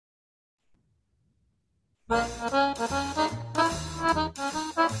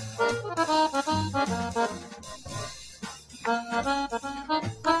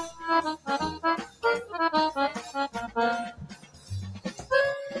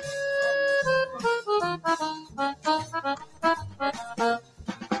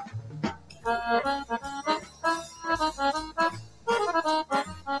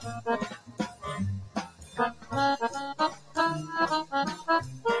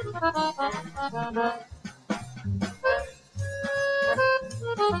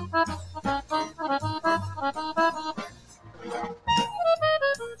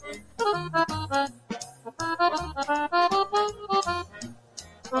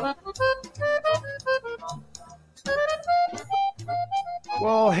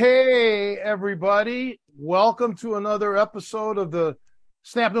Well, hey, everybody. Welcome to another episode of the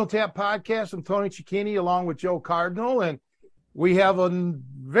Snap No Tap podcast. I'm Tony Cicchini along with Joe Cardinal, and we have a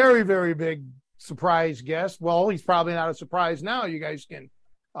very, very big surprise guest. Well, he's probably not a surprise now. You guys can,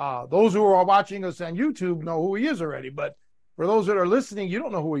 those who are watching us on YouTube know who he is already, but for those that are listening, you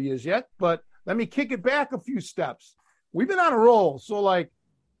don't know who he is yet. But let me kick it back a few steps. We've been on a roll. So like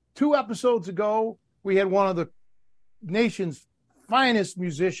 2 episodes ago, we had one of the nation's finest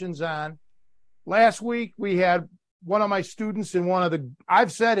musicians on. Last week, we had one of my students and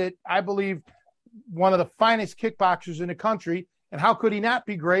I've said it, I believe, one of the finest kickboxers in the country. And how could he not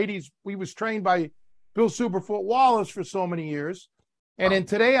be great? He was trained by Bill Superfoot Wallace for so many years. And then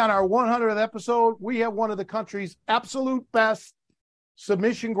today on our 100th episode, we have one of the country's absolute best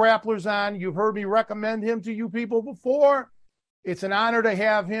submission grapplers on. You've heard me recommend him to you people before. It's an honor to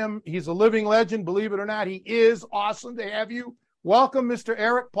have him. He's a living legend, believe it or not. He is awesome to have you. Welcome, Mr.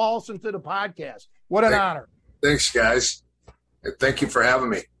 Erik Paulson, to the podcast. What an honor. Thanks, guys. Thank you for having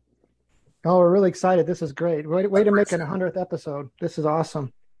me. Oh, we're really excited. This is great. Way to make it a 100th episode. This is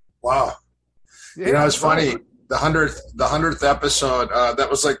awesome. Wow. Yeah, it's funny. The 100th episode, that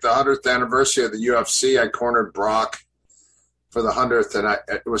was like the 100th anniversary of the UFC. I cornered Brock for the 100th, and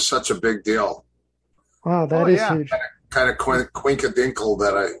it was such a big deal. Wow, that is huge. Kind of quinkadinkle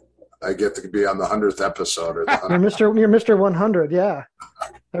that I get to be on the 100th episode. Or the You're Mr. 100, yeah.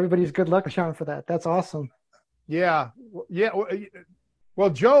 Everybody's good luck charm for that. That's awesome. Yeah. Well,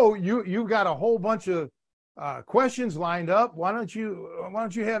 Joe, you've got a whole bunch of questions lined up. Why don't you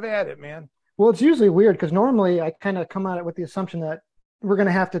have at it, man? Well, it's usually weird because normally I kind of come at it with the assumption that we're going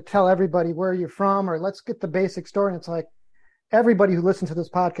to have to tell everybody where you're from or let's get the basic story. And it's like everybody who listens to this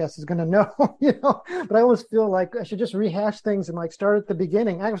podcast is going to know, but I always feel like I should just rehash things and like start at the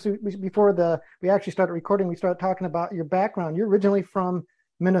beginning. Actually, before we actually started recording, we started talking about your background. You're originally from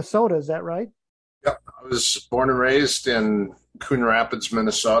Minnesota. Is that right? Yep. I was born and raised in Coon Rapids,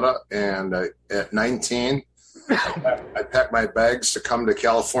 Minnesota. And at 19, I packed my bags to come to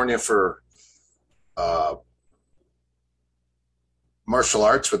California for martial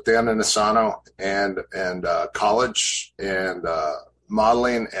arts with Dan Inosanto and college and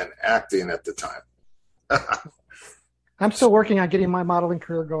modeling and acting at the time. I'm still working on getting my modeling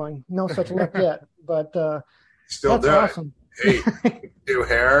career going. No such luck yet, but still that's do awesome. Hey, you could do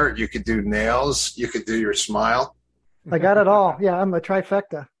hair, you could do nails, you could do your smile. I got it all. Yeah, I'm a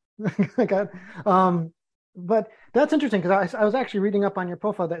trifecta. But that's interesting because I was actually reading up on your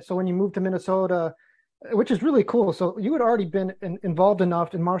profile that so when you moved to Minnesota, which is really cool. So you had already been involved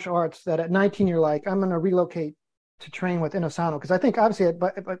enough in martial arts that at 19 you're like, I'm going to relocate to train with Inosanto. Because I think obviously,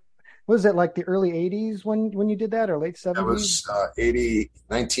 but was it like the early 80s when you did that or late 70s? That was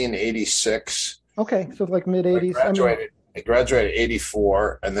 1986. Okay, so like mid 80s. I graduated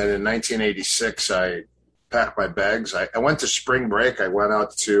 84, and then in 1986 I packed my bags. I went to spring break. I went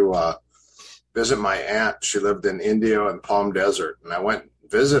out to visit my aunt. She lived in Indio and Palm Desert, and I went and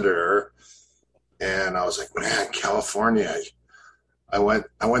visited her. And I was like, man, California. I went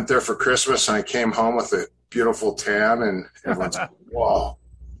there for Christmas, and I came home with a beautiful tan, and everyone's like, whoa.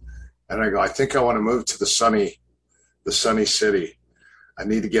 And I go, I think I want to move to the sunny city. I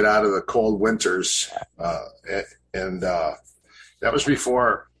need to get out of the cold winters. And that was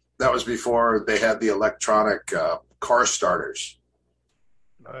before they had the electronic car starters.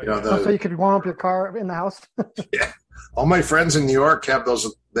 So you could warm up your car in the house. Yeah. All my friends in New York have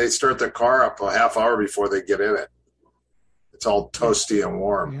those. They start their car up a half hour before they get in it. It's all toasty and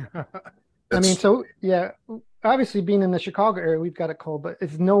warm. Yeah. Obviously, being in the Chicago area, we've got it cold, but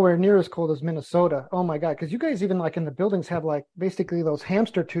it's nowhere near as cold as Minnesota. Oh my God! Because you guys even like in the buildings have like basically those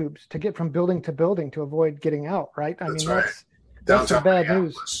hamster tubes to get from building to building to avoid getting out, right? That's the bad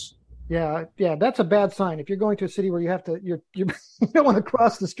news. Yeah, that's a bad sign. If you're going to a city where you have to, you don't want to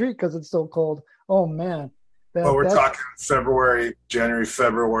cross the street because it's so cold. Oh man, Well, we're That's talking January,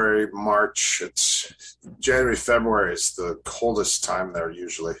 February, March. It's January, February is the coldest time there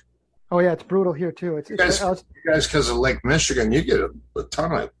usually. oh yeah, it's brutal here too. You guys, because of Lake Michigan, you get a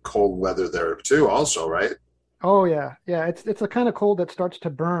ton of cold weather there too, also, right? oh yeah, yeah. It's a kind of cold that starts to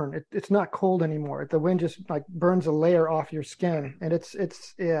burn. It's not cold anymore. The wind just like burns a layer off your skin, and it's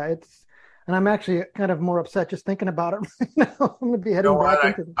yeah, it's. And I'm actually kind of more upset just thinking about it right now. I'm gonna be You know heading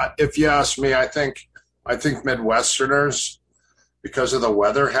back what? into. If you ask me, I think Midwesterners, because of the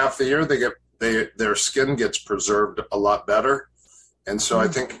weather, half the year their skin gets preserved a lot better, and so I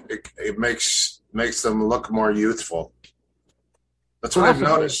think it makes them look more youthful. That's what I've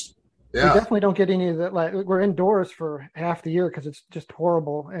Possibly. noticed. We Yeah, definitely don't get any of that. Like we're indoors for half the year because it's just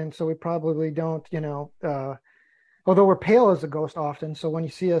horrible, and so we probably don't. Although we're pale as a ghost often, so when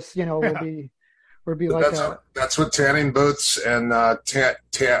you see us, Yeah. we'll be but like that's what tanning boots and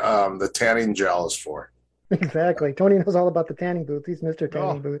the tanning gel is for. exactly. Tony knows all about the tanning booth. He's Mr. Oh,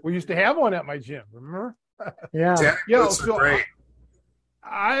 Tanning Booth. we used to have one at my gym. Remember? Yeah. Tanning Yo, boots are so great.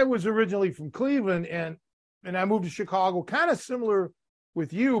 I was originally from Cleveland, and I moved to Chicago, kind of similar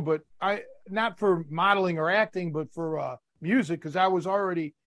with you, but I not for modeling or acting, but for music, because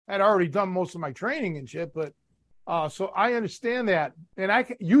had already done most of my training and shit. But so I understand that. And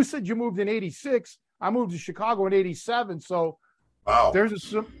you said you moved in '86. I moved to Chicago in '87. So Wow.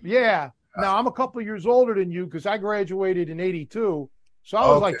 yeah. Now I'm a couple of years older than you because I graduated in '82. So I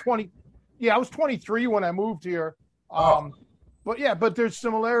was Okay. like 20. Yeah, I was 23 when I moved here. Oh. But there's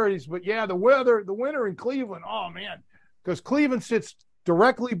similarities. But yeah, the winter in Cleveland, oh man, because Cleveland sits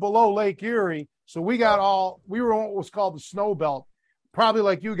directly below Lake Erie. So we were on what was called the snow belt. Probably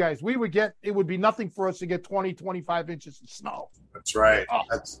like you guys, it would be nothing for us to get 20, 25 inches of snow. That's right. Oh.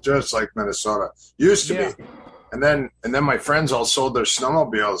 That's just like Minnesota used to Yeah. be. And then my friends all sold their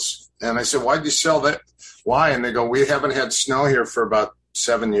snowmobiles, and I said, "Why'd you sell that? Why?" And they go, "We haven't had snow here for about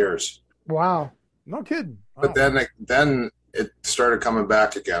 7 years." Wow. No kidding. But then it started coming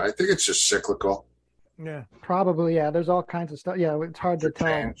back again. I think it's just cyclical. Yeah. Probably, yeah. There's all kinds of stuff. Yeah, it's hard to tell.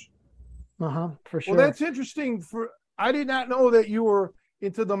 Change. For sure. Well, that's interesting. I did not know that you were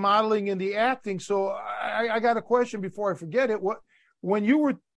into the modeling and the acting. So I got a question before I forget it. When you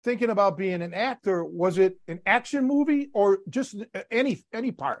were thinking about being an actor, was it an action movie or just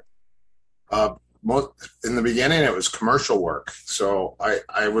any part? In the beginning, it was commercial work. So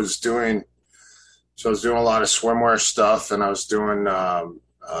I was doing a lot of swimwear stuff, and I was doing. I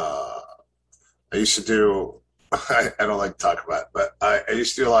used to do. I don't like to talk about it, but I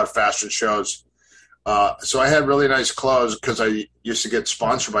used to do a lot of fashion shows. So I had really nice clothes because I used to get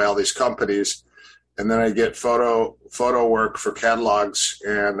sponsored by all these companies, and then I get photo work for catalogs,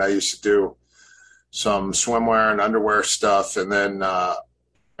 and I used to do some swimwear and underwear stuff, and then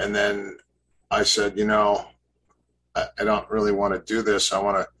I said, I don't really want to do this. I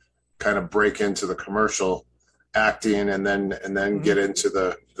want to kind of break into the commercial acting, and then get into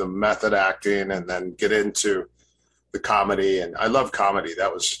the method acting, and then get into the comedy. And I love comedy.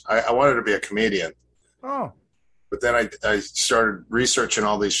 I wanted to be a comedian. Oh, But then I started researching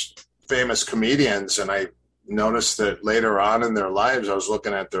all these famous comedians, and I noticed that later on in their lives, I was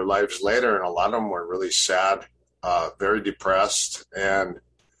looking at their lives later, and a lot of them were really sad, very depressed. And,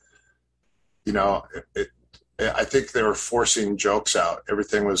 I think they were forcing jokes out.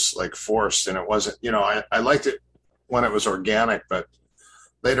 Everything was like forced, and it wasn't, I liked it when it was organic, but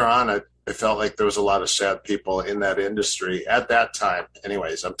later on, I felt like there was a lot of sad people in that industry at that time.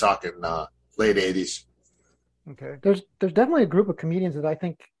 Anyways, I'm talking late 80s. okay. There's definitely a group of comedians that I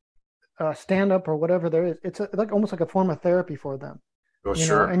think stand up or whatever there is. It's like almost like a form of therapy for them. Oh, you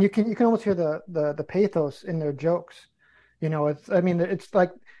sure. know, and you can almost hear the pathos in their jokes. It's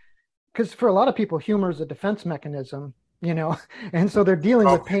like because for a lot of people, humor is a defense mechanism, and so they're dealing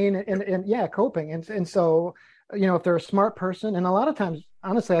with pain and yeah, coping. And so, if they're a smart person, and a lot of times,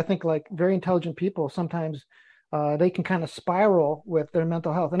 honestly, I think like very intelligent people, sometimes they can kind of spiral with their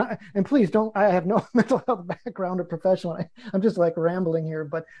mental health. And please don't, I have no mental health background or professional. I'm just like rambling here,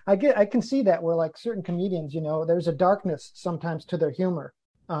 but I can see that where like certain comedians, there's a darkness sometimes to their humor.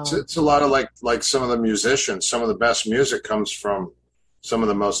 It's a lot of like some of the musicians. Some of the best music comes from some of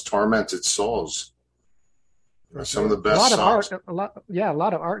the most tormented souls. Some of the best songs. A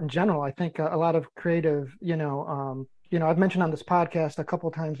lot of art in general. I think a lot of creative, I've mentioned on this podcast a couple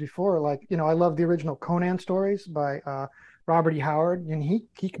of times before, like, I love the original Conan stories by Robert E. Howard, and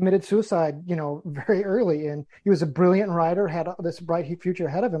he committed suicide, very early, and he was a brilliant writer, had this bright future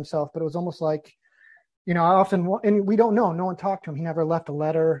ahead of himself, but it was almost like, I often, and we don't know, no one talked to him. He never left a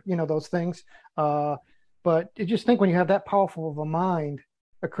letter, those things. But you just think when you have that powerful of a mind,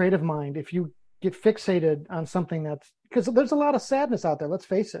 a creative mind, if you get fixated on something that's, because there's a lot of sadness out there. Let's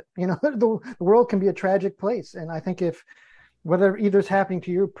face it. The world can be a tragic place. And I think whether either it's happening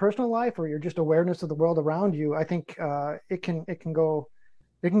to your personal life or your just awareness of the world around you, I think it can go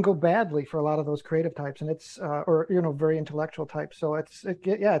badly for a lot of those creative types, and it's very intellectual types. So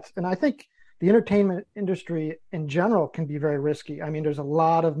and I think the entertainment industry in general can be very risky. I mean, there's a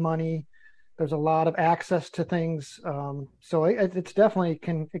lot of money, there's a lot of access to things. So it's definitely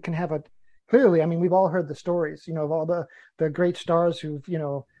it can have clearly, I mean, we've all heard the stories, of all the great stars who've,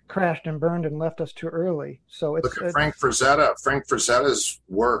 crashed and burned and left us too early. So look at Frank Frazetta. Frank Frazetta's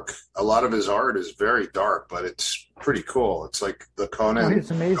work, a lot of his art is very dark, but it's pretty cool. It's like the Conan.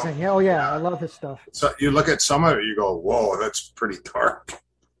 It's amazing. Yeah. I love his stuff. So you look at some of it, you go, whoa, that's pretty dark.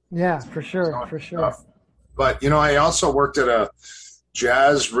 Yeah, for sure. But, I also worked at a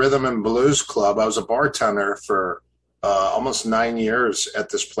jazz, rhythm, and blues club. I was a bartender for almost 9 years at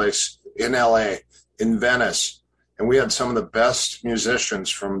this place in LA, in Venice. And we had some of the best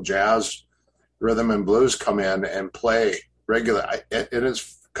musicians from jazz, rhythm, and blues come in and play regularly. It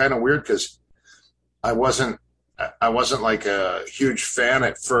is kind of weird because I wasn't like a huge fan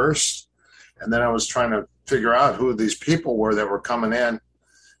at first. And then I was trying to figure out who these people were that were coming in,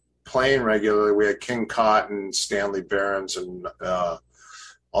 playing regularly. We had King Cotton, Stanley Behrens, and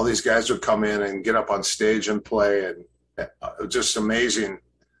all these guys would come in and get up on stage and play. And it was just amazing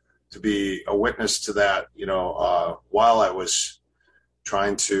to be a witness to that, while I was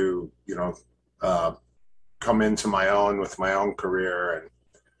trying to, come into my own with my own career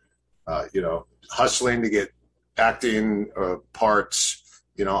and, hustling to get acting parts,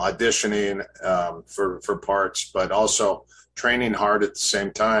 auditioning for parts, but also training hard at the same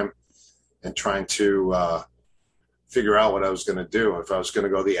time and trying to figure out what I was going to do, if I was going to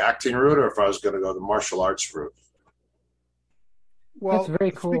go the acting route or if I was going to go the martial arts route. Well, that's very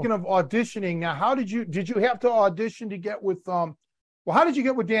cool. Speaking of auditioning, now, how did you have to audition to get with how did you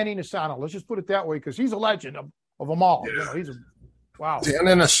get with Danny Inosanto? Let's just put it that way, because he's a legend of them all. Yeah. Wow. Dan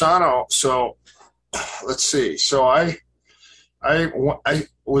Inosanto. So let's see. So I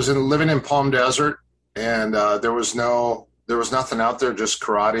was living in Palm Desert, and there was nothing out there, just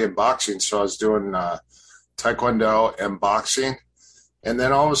karate and boxing. So I was doing taekwondo and boxing, and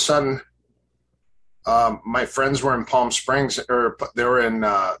then all of a sudden, my friends were in Palm Springs, or they were in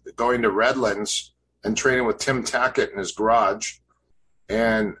going to Redlands and training with Tim Tackett in his garage.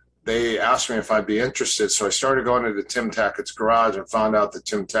 And they asked me if I'd be interested. So I started going into Tim Tackett's garage and found out that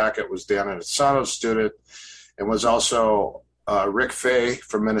Tim Tackett was Dan Inosanto's student and was also Rick Fay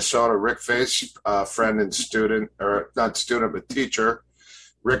from Minnesota. Rick Fay's friend and student, or not student, but teacher.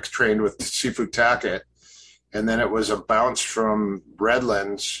 Rick trained with Sifu Tackett. And then it was a bounce from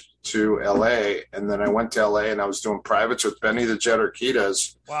Redlands to LA, and then I went to LA and I was doing privates with Benny the Jet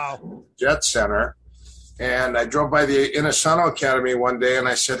Urquidez. Wow. Jet Center. And I drove by the Inosanto Academy one day and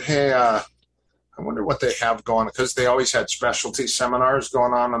I said, hey, I wonder what they have going, because they always had specialty seminars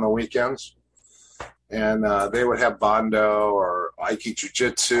going on the weekends. And they would have Bondo or Aiki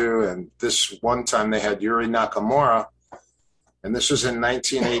Jiu-Jitsu. And this one time they had Yuri Nakamura. And this was in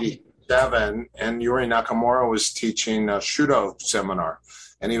 1987. And Yuri Nakamura was teaching a Shudo seminar.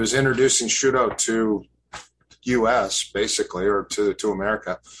 And he was introducing Shudo to U.S., basically, or to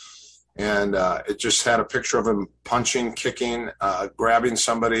America. And it just had a picture of him punching, kicking, grabbing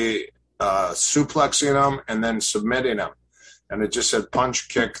somebody, suplexing them, and then submitting them. And it just said punch,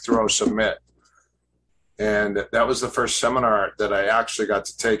 kick, throw, submit. And that was the first seminar that I actually got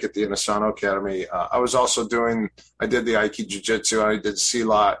to take at the Inosanto Academy. I did the Aiki Jiu-Jitsu, I did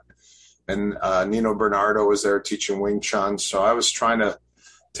Silat, and Nino Bernardo was there teaching Wing Chun. So I was trying to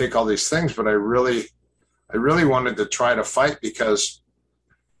take all these things, but I really wanted to try to fight because,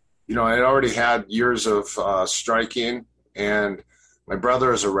 I had already had years of striking, and my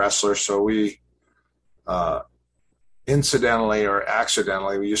brother is a wrestler. So we, incidentally or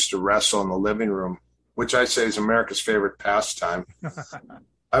accidentally, we used to wrestle in the living room, which I say is America's favorite pastime.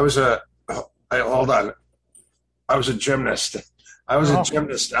 I was a gymnast. A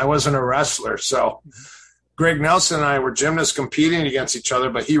gymnast. I wasn't a wrestler. So Greg Nelson and I were gymnasts competing against each other,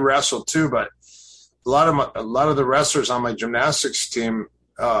 but he wrestled too. But a lot of the wrestlers on my gymnastics team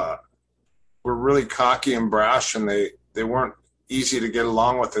were really cocky and brash, and they weren't easy to get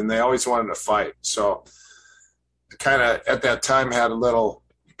along with, and they always wanted to fight. So I kind of at that time had a little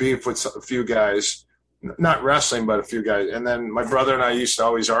beef with a few guys, not wrestling, but a few guys. And then my brother and I used to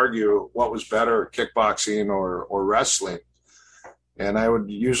always argue what was better, kickboxing or wrestling. And I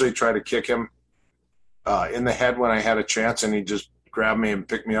would usually try to kick him in the head when I had a chance, and he'd just grab me and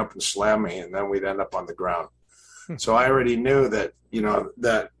pick me up and slam me, and then we'd end up on the ground. So I already knew that,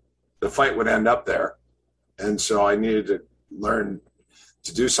 that the fight would end up there. And so I needed to learn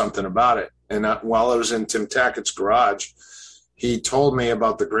to do something about it. And while I was in Tim Tackett's garage, he told me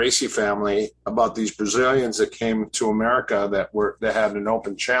about the Gracie family, about these Brazilians that came to America that had an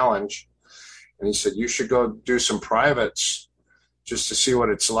open challenge. And he said, you should go do some privates just to see what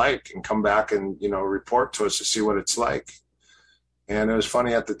it's like and come back and, report to us to see what it's like. And it was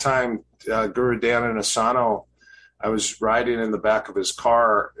funny at the time, Guru Dan Inosanto, I was riding in the back of his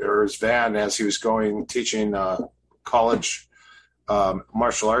car or his van as he was teaching college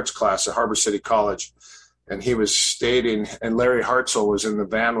martial arts class at Harbor City College. And he was stating, and Larry Hartzell was in the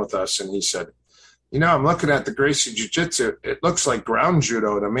van with us, and he said, I'm looking at the Gracie Jiu-Jitsu. It looks like ground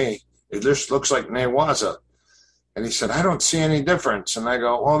judo to me. It just looks like Newaza. And he said, I don't see any difference. And I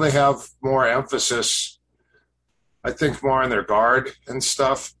go, well, they have more emphasis, I think, more on their guard and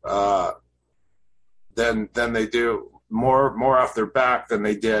stuff than they do, more off their back than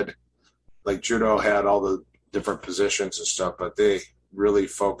they did. Like judo had all the different positions and stuff, but they really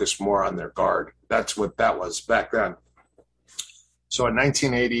focused more on their guard. That's what that was back then. So in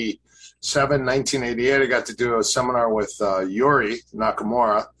 1987, 1988, I got to do a seminar with Yuri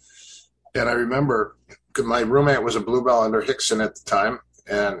Nakamura. And I remember my roommate was a blue belt under Hickson at the time.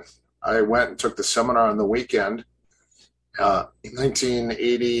 And I went and took the seminar on the weekend.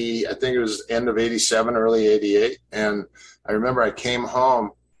 1980, I think it was end of 87, early 88. And I remember I came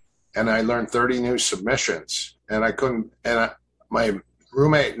home and I learned 30 new submissions. And my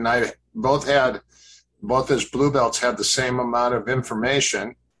roommate and I both as blue belts had the same amount of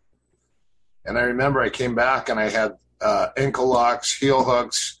information. And I remember I came back and I had ankle locks, heel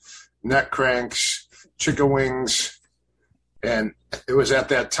hooks, neck cranks, chicken wings. And it was at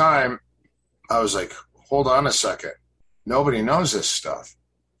that time, I was like, hold on a second. Nobody knows this stuff.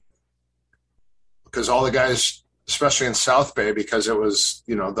 Because all the guys, especially in South Bay, because it was,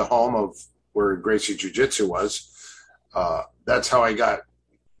 the home of where Gracie Jiu-Jitsu was, that's how I got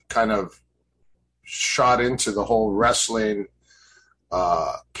kind of shot into the whole wrestling,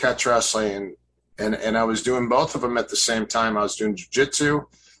 catch wrestling, and I was doing both of them at the same time. I was doing jiu-jitsu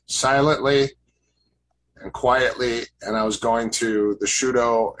silently and quietly, and I was going to the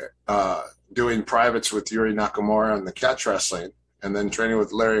Shudo, doing privates with Yuri Nakamura and the catch wrestling, and then training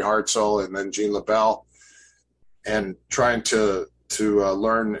with Larry Hartzell and then Gene LaBelle, and trying to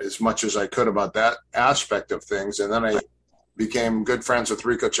learn as much as I could about that aspect of things. And then I became good friends with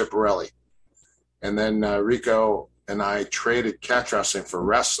Rico Ciparelli. And then Rico and I traded catch wrestling for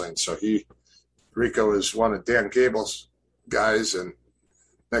wrestling. So Rico is one of Dan Gable's guys. And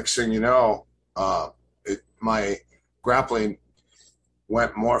next thing you know, my grappling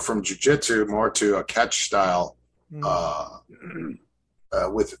went more from jiu-jitsu, more to a catch style, with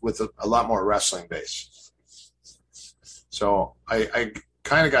a lot more wrestling base. So I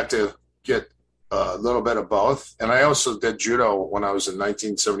kind of got to get a little bit of both. And I also did judo when I was in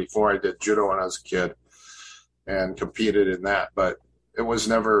 1974. I did judo when I was a kid and competed in that. But it was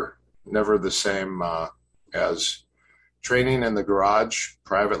never the same as training in the garage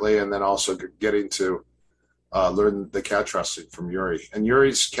privately, and then also getting to learn the catch wrestling from Yuri. And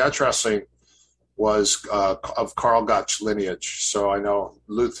Yuri's catch wrestling was of Carl Gotch lineage. So I know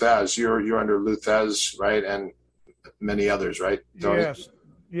Lou Thesz, you're under Lou Thesz, right? And many others, right, Tony? Yes.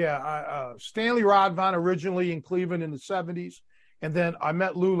 Yeah. Stanley Rodvon originally in Cleveland in the 70s. And then I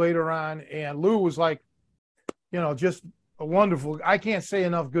met Lou later on, and Lou was like, just a wonderful, I can't say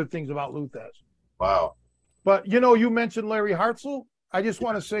enough good things about Lou Thesz. Wow. But, you mentioned Larry Hartzell. I just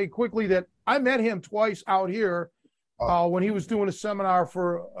want to say quickly that I met him twice out here when he was doing a seminar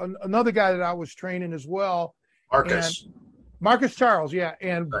for another guy that I was training as well. Marcus Charles, yeah.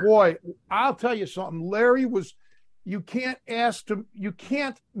 And boy, I'll tell you something. Larry was, you can't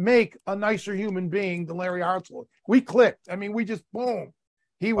make a nicer human being than Larry Hartzell. We clicked. I mean, we just, boom.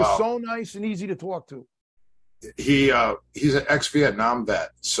 He was so nice and easy to talk to. He's an ex-Vietnam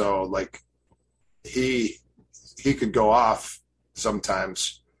vet. So like he could go off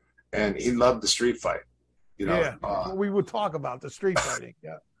sometimes, and he loved the street fight. We would talk about the street fighting.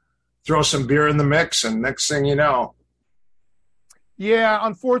 Yeah, throw some beer in the mix, and next thing you know. Yeah,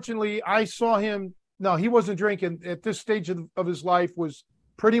 unfortunately, I saw him. No, he wasn't drinking at this stage of his life. Was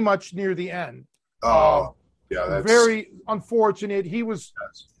pretty much near the end. Yeah, that's very unfortunate. He was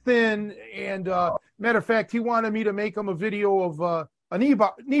thin, and matter of fact, he wanted me to make him a video of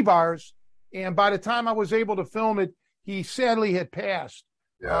knee bars, and by the time I was able to film it, he sadly had passed.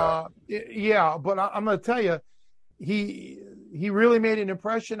 Yeah. But I'm going to tell you, he really made an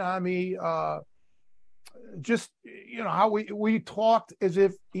impression on me. Just, how we talked, as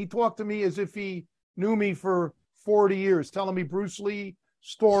if he talked to me as if he knew me for 40 years, telling me Bruce Lee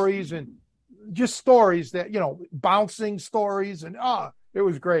stories and just stories that, bouncing stories, and it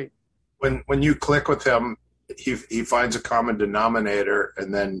was great. When you click with him, he finds a common denominator,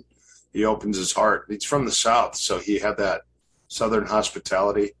 and then he opens his heart. He's from the South, so he had that Southern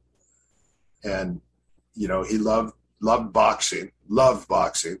hospitality, and he loved boxing,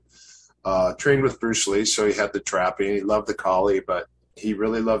 trained with Bruce Lee, so he had the trapping. He loved the collie, but he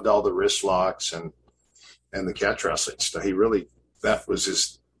really loved all the wrist locks and the catch wrestling stuff. That was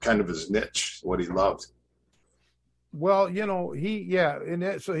his niche, what he loved. Well, we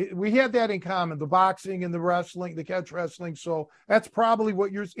had that in common, the boxing and the wrestling, the catch wrestling. So that's probably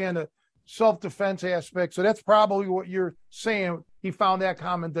what you're, and the self-defense aspect. So that's probably what you're saying. He found that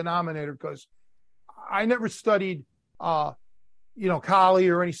common denominator, because I never studied, collie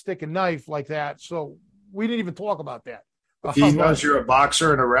or any stick and knife like that. So we didn't even talk about that. He knows you're a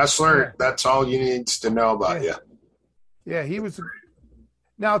boxer and a wrestler. Yeah. That's all you need to know about you. Yeah, he was.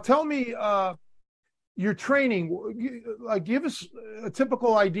 Now tell me, your training, give us a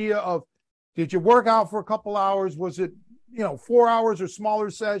typical idea of, did you work out for a couple hours? Was it, 4 hours or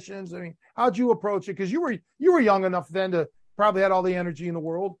smaller sessions? I mean, how'd you approach it? Because you were young enough then to probably had all the energy in the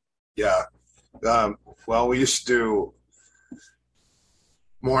world. Yeah. Well, we used to do,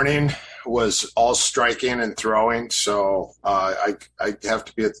 morning was all striking and throwing. So I have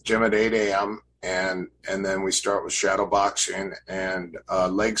to be at the gym at 8 a.m. And then we start with shadow boxing and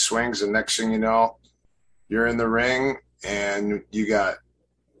leg swings. And next thing you know, you're in the ring and you got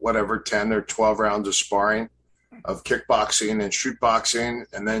 10 or 12 rounds of sparring of kickboxing and shoot boxing.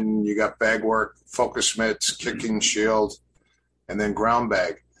 And then you got bag work, focus mitts, kicking shield, and then ground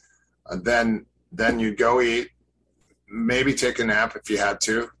bag. And then you'd go eat, maybe take a nap if you had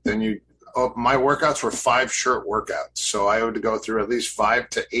to. Then my workouts were 5 shirt workouts. So I would go through at least 5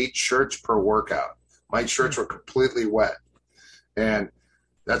 to 8 shirts per workout. My shirts were completely wet. And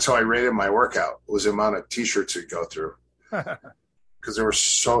that's how I rated my workout, was the amount of T-shirts you'd go through. Because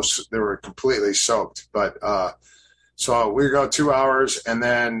they were completely soaked. But so we go 2 hours, and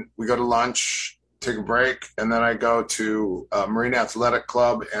then we go to lunch, take a break, and then I go to Marine Athletic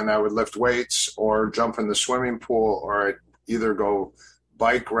Club, and I would lift weights or jump in the swimming pool, or I'd either go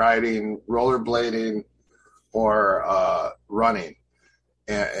bike riding, rollerblading, or running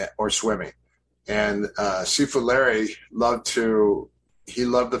or swimming. And Seafood Larry loved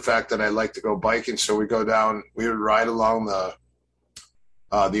the fact that I like to go biking. So we go down, we would ride along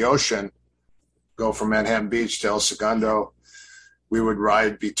the ocean, go from Manhattan Beach to El Segundo. We would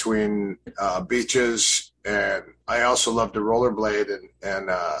ride between beaches, and I also loved to rollerblade. And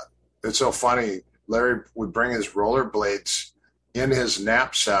it's so funny, Larry would bring his rollerblades in his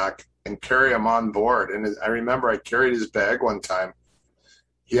knapsack and carry them on board. And I remember I carried his bag one time.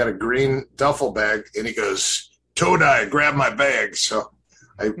 He had a green duffel bag, and he goes, "Todai, grab my bag." So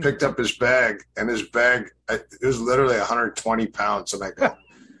I picked up his bag, and his bag, it was literally 120 pounds. And I go,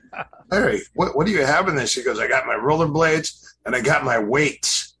 "Larry, what do you have in this?" He goes, "I got my rollerblades and I got my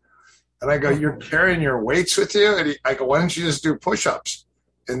weights." And I go, "You're carrying your weights with you?" And I go, "Why don't you just do push-ups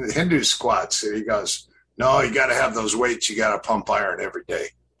and Hindu squats?" And he goes, "No, you got to have those weights. You got to pump iron every day."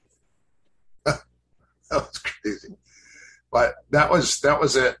 That was crazy. But that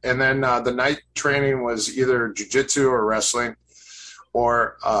was it. And then the night training was either jiu-jitsu or wrestling,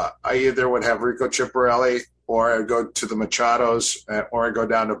 or I either would have Rico Chiapparelli, or I'd go to the Machados, or I'd go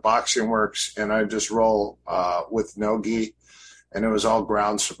down to Boxing Works, and I'd just roll with no gi, and it was all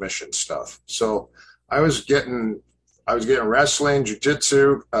ground submission stuff. So I was getting wrestling,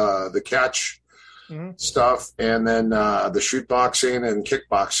 jiu-jitsu, the catch stuff, and then the shoot boxing and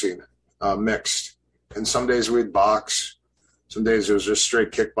kickboxing mixed. And some days we'd box. Some days it was just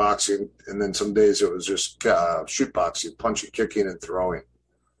straight kickboxing, and then some days it was just shoot boxing, punching, kicking, and throwing.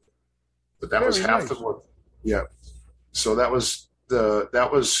 But that was half the work. Yeah. So that was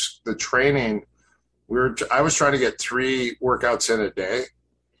the training. I was trying to get 3 workouts in a day,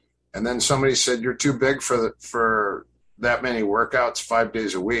 and then somebody said, "You're too big for that many workouts 5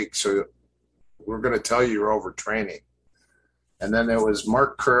 days a week. So we're going to tell you you're overtraining." And then it was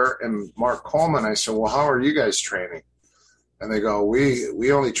Mark Kerr and Mark Coleman. I said, "Well, how are you guys training?" And they go,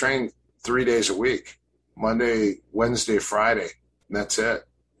 we only train 3 days a week, Monday, Wednesday, Friday, and that's it.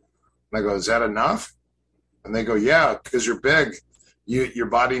 And I go, "Is that enough?" And they go, "Yeah, because you're big. Your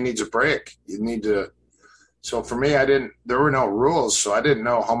body needs a break. You need to." So for me, there were no rules, so I didn't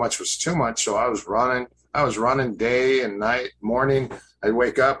know how much was too much. So I was running day and night, morning. I'd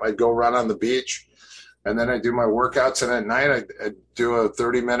wake up, I'd go run on the beach, and then I'd do my workouts. And at night, I'd do a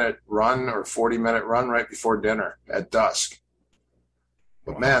 30-minute run or 40-minute run right before dinner at dusk.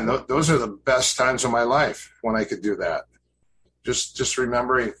 But man, those are the best times of my life when I could do that. Just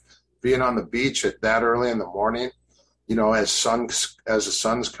remembering being on the beach at that early in the morning, you know, as the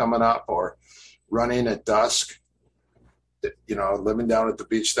sun's coming up, or running at dusk, you know, living down at the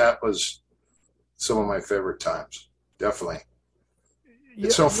beach. That was some of my favorite times. Definitely.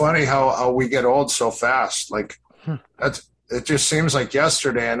 It's so funny how we get old so fast. Like it just seems like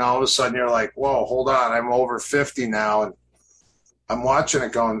yesterday, and all of a sudden you're like, whoa, hold on, I'm over 50 now, and I'm watching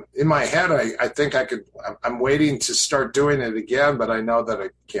it going in my head. I think I'm waiting to start doing it again, but I know that I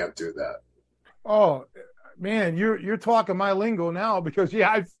can't do that. Oh man, you're talking my lingo now, because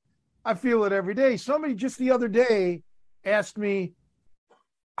I feel it every day. Somebody just the other day asked me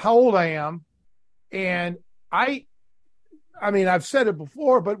how old I am, and I mean, I've said it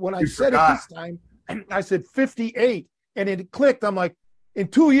before, but when I said it this time, I said 58, and it clicked. I'm like, in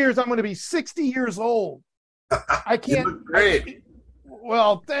 2 years, I'm going to be 60 years old. I can't. You look great.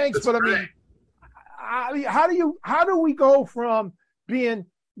 Well, thanks, That's but great. I mean, how do we go from being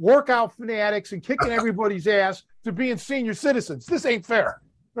workout fanatics and kicking everybody's ass to being senior citizens? This ain't fair.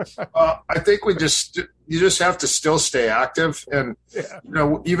 I think you just have to still stay active, and you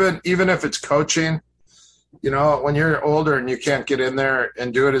know, even if it's coaching, you know, when you're older and you can't get in there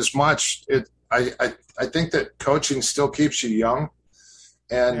and do it as much, I think that coaching still keeps you young.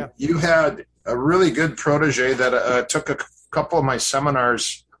 And you had a really good protege that took a couple of my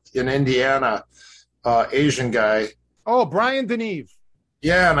seminars in Indiana, Asian guy. Oh, Brian Deneve.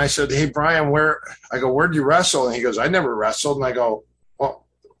 Yeah, and I said, hey, Brian, where'd you wrestle? And he goes, I never wrestled. And I go, well,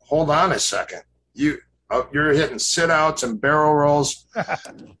 hold on a second. You're hitting sit-outs and barrel rolls.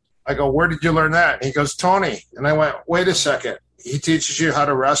 I go, where did you learn that? And he goes, Tony. And I went, wait a second. He teaches you how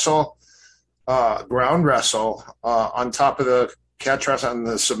to wrestle, ground wrestle, on top of the catch wrestle and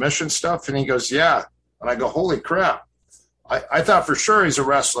the submission stuff? And he goes, yeah. And I go, holy crap. I thought for sure he's a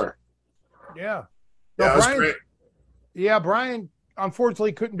wrestler. Yeah. No, Yeah, that was great. Yeah, Brian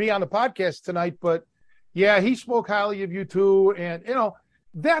unfortunately couldn't be on the podcast tonight, but yeah, he spoke highly of you too. And, you know,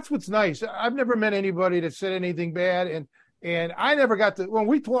 that's what's nice. I've never met anybody that said anything bad. And I never got to, when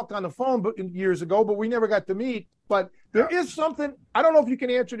we talked on the phone years ago, but we never got to meet. But there is something, I don't know if you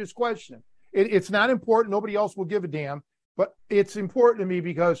can answer this question. It's not important. Nobody else will give a damn, but it's important to me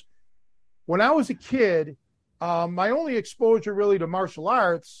because when I was a kid, my only exposure really to martial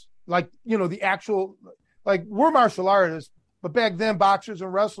arts, like, you know, the actual, like, we're martial artists, but back then boxers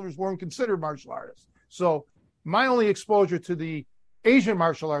and wrestlers weren't considered martial artists. So my only exposure to the Asian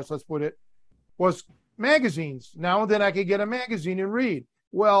martial arts, let's put it, was magazines. Now and then I could get a magazine and read.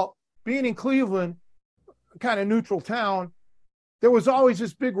 Well, being in Cleveland, kind of neutral town, there was always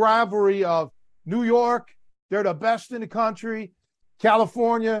this big rivalry of New York, they're the best in the country.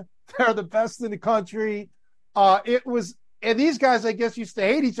 California, they're the best in the country. And these guys, I guess, used to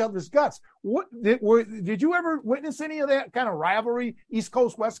hate each other's guts. Did you ever witness any of that kind of rivalry, East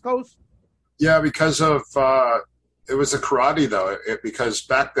Coast, West Coast? Yeah, because of it was the karate though. Because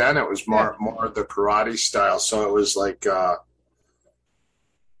back then it was more the karate style. So it was like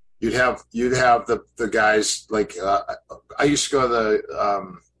you'd have the guys like I used to go to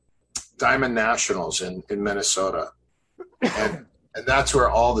the Diamond Nationals in Minnesota, and that's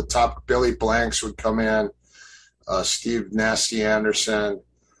where all the top Billy Blanks would come in. Steve Nasty Anderson,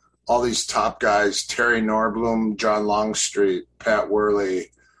 all these top guys, Terry Norblum, John Longstreet, Pat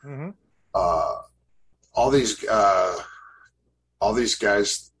Worley, all these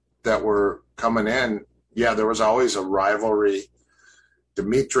guys that were coming in. Yeah, there was always a rivalry.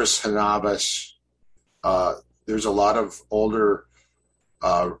 Demetrius Hanabas, there's a lot of older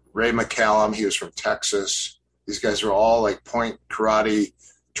Ray McCallum, he was from Texas. These guys were all like point karate,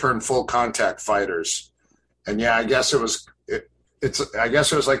 turn full contact fighters. And yeah, I guess it was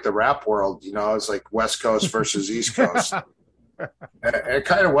like the rap world, you know, it's like West Coast versus East Coast. It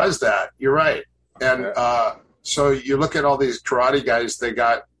kind of was that. You're right. And so you look at all these karate guys, they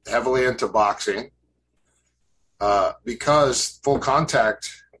got heavily into boxing because full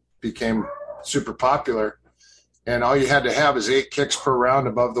contact became super popular. And all you had to have is 8 kicks per round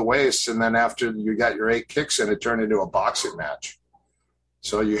above the waist. And then after you got your 8 kicks in, it turned into a boxing match.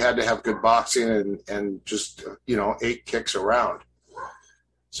 So you had to have good boxing and just, you know, 8 kicks around.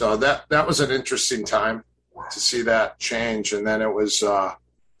 So that was an interesting time to see that change. And then it was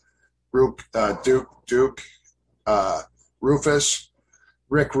Rick Rufus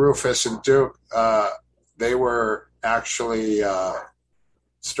and Duke. They were actually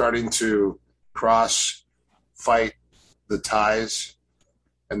starting to cross fight the ties.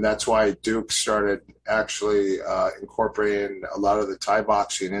 And that's why Duke started actually incorporating a lot of the Thai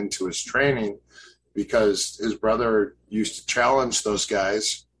boxing into his training, because his brother used to challenge those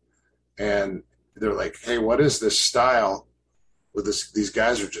guys. And they're like, hey, what is this style? with this. These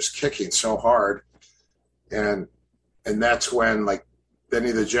guys are just kicking so hard, and that's when like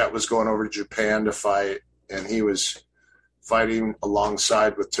Benny the Jet was going over to Japan to fight, and he was fighting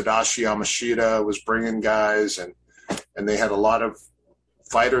alongside with Tadashi Yamashita, was bringing guys, and they had a lot of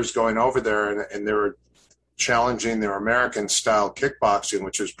fighters going over there, and they were challenging their American style kickboxing,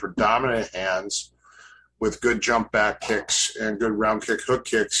 which is predominant hands with good jump back kicks and good round kick hook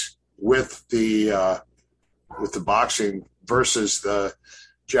kicks with the boxing versus the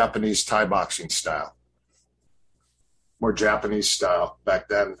Japanese Thai boxing style. More Japanese style back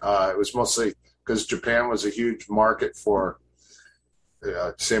then. It was mostly because Japan was a huge market for,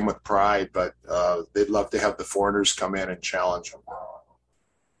 same with Pride, but they'd love to have the foreigners come in and challenge them.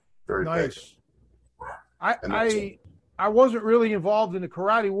 Very nice. Big. I wasn't really involved in the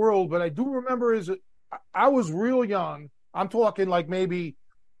karate world, but I do remember I was real young. I'm talking like maybe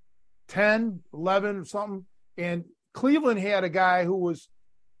 10, 11 or something. And Cleveland had a guy who was,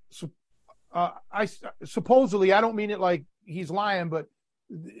 supposedly, I don't mean it like he's lying, but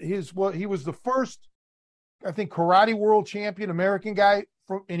he was the first, I think, karate world champion American guy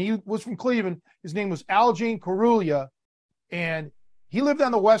and he was from Cleveland. His name was Algene Carulia, and he lived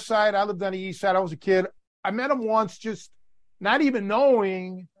on the west side. I lived on the east side. I was a kid. I met him once, just not even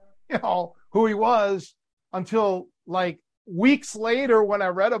knowing, who he was until like weeks later when I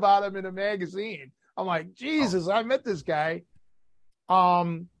read about him in a magazine. I'm like, Jesus, I met this guy.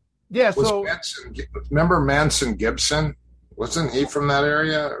 Remember Manson Gibson? Wasn't he from that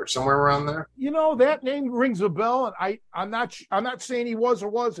area or somewhere around there? That name rings a bell, and I'm not saying he was or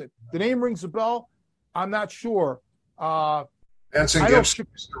wasn't. The name rings a bell. I'm not sure. Manson Gibson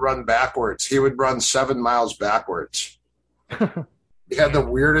used to run backwards. He would run 7 miles backwards. He had the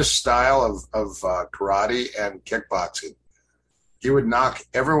weirdest style of karate and kickboxing. He would knock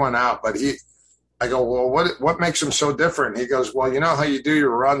everyone out, but I go, well, what makes him so different? He goes, well, you know how you do your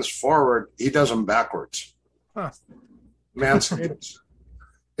runs forward? He does them backwards. Huh. Manson Gibson.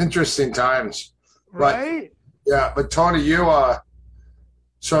 Interesting times. Right? But Tony,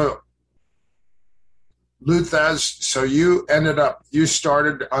 so Lou Thesz, so you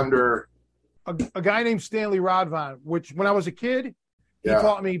started under a guy named Stanley Rodvine, which when I was a kid, he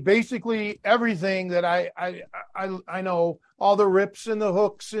taught me basically everything that I know, all the rips and the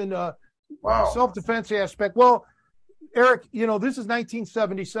hooks and self-defense aspect. Well, Eric, this is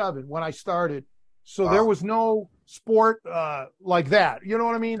 1977 when I started. So there was no sport like that. You know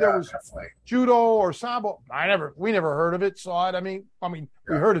what I mean? There was definitely. Judo or Sambo. We never heard of it, saw it. We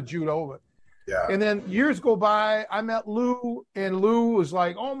heard of judo, but and then years go by, I met Lou, and Lou was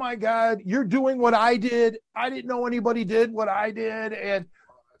like, oh my God, you're doing what I did. I didn't know anybody did what I did. And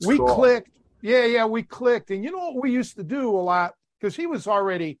we clicked. Yeah, we clicked. And you know what we used to do a lot? Because he was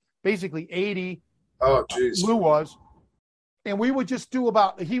already basically 80. Oh, geez. Lou was. And we would just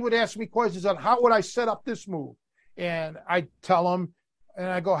he would ask me questions on how would I set up this move? And I'd tell him, and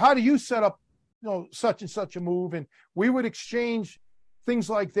I go, how do you set up, such and such a move? And we would exchange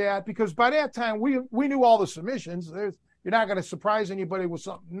things like that, because by that time we knew all the submissions. You're not going to surprise anybody with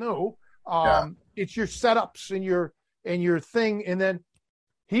something new. It's your setups and your thing. And then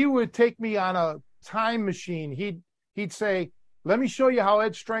he would take me on a time machine. He'd say, let me show you how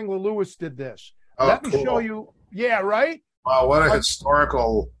Ed Strangler Lewis did this. Let me show you. Yeah, right. Wow, what a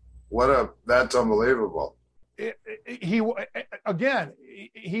historical! That's unbelievable. He was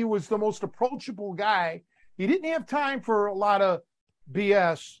the most approachable guy. He didn't have time for a lot of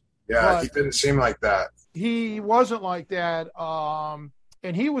BS. Yeah, he didn't seem like that. He wasn't like that.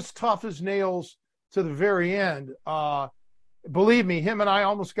 And he was tough as nails to the very end. Believe me, him and I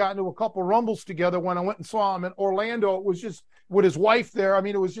almost got into a couple rumbles together when I went and saw him in Orlando. It was just with his wife there.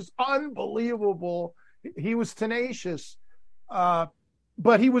 It was just unbelievable. He was tenacious,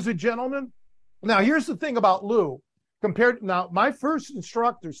 but he was a gentleman. Now, here's the thing about Lou. My first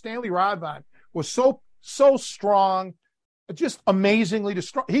instructor, Stanley Rodvine, was so strong, just amazingly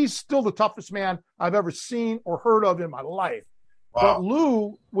strong. He's still the toughest man I've ever seen or heard of in my life. Wow. But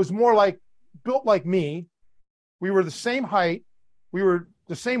Lou was more built like me. We were the same height. We were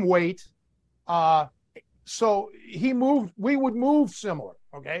the same weight. So we would move similar,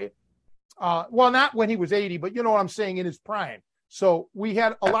 okay? Well, not when he was 80, but you know what I'm saying, in his prime. So we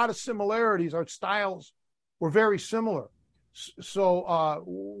had a lot of similarities. Our styles were very similar. So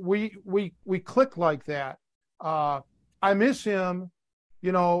we clicked like that. I miss him.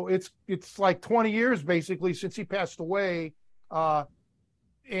 It's like 20 years basically since he passed away. And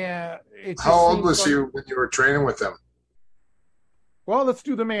how old was he when you were training with him? Well, let's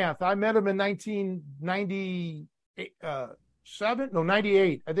do the math. I met him in 1998. I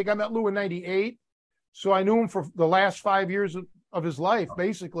think I met Lou in 98. So I knew him for the last 5 years of his life,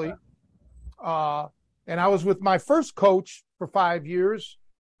 basically. And I was with my first coach for 5 years.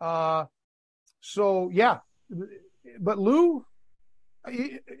 So, yeah. But Lou,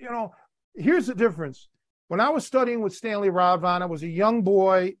 here's the difference. When I was studying with Stanley Rodvan, I was a young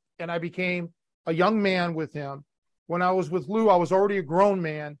boy, and I became a young man with him. When I was with Lou, I was already a grown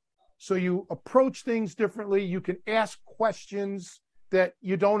man. So you approach things differently. You can ask questions that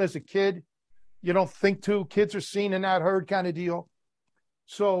you don't as a kid. You don't think to. Kids are seen and not heard kind of deal.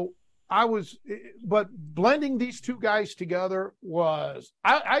 So but blending these two guys together was,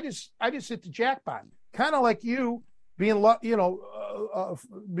 I just hit the jackpot. Kind of like you being able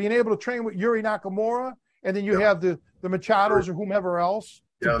to train with Yuri Nakamura, and then you have the Machados or whomever else.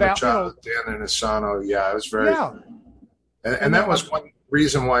 Yeah, Machado, Dan Inosanto. Yeah, it was very. Yeah. And that was one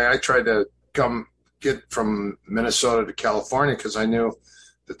reason why I tried to get from Minnesota to California, because I knew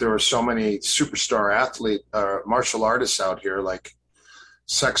that there were so many superstar martial artists out here, like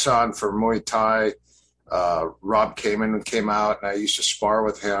Sexton for Muay Thai. Rob Kamen came out, and I used to spar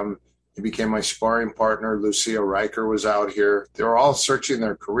with him. He became my sparring partner. Lucio Riker was out here. They were all searching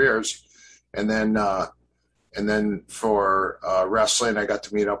their careers. And then for wrestling, I got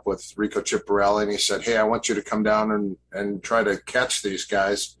to meet up with Rico Chiapparelli, and he said, "Hey, I want you to come down and try to catch these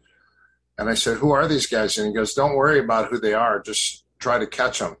guys." And I said, "Who are these guys?" And he goes, "Don't worry about who they are. Just try to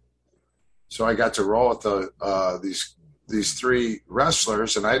catch them." So I got to roll with these three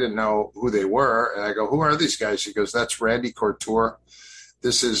wrestlers, and I didn't know who they were. And I go, "Who are these guys?" He goes, "That's Randy Couture.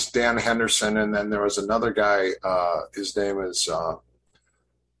 This is Dan Henderson." And then there was another guy. His name is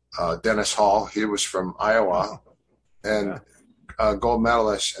Dennis Hall. He was from Iowa, and gold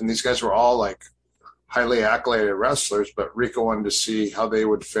medalist. And these guys were all like highly accoladed wrestlers, but Rico wanted to see how they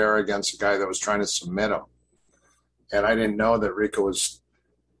would fare against a guy that was trying to submit him. And I didn't know that Rico was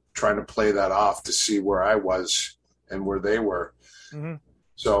trying to play that off to see where I was and where they were. Mm-hmm.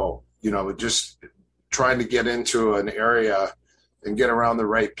 So, just trying to get into an area and get around the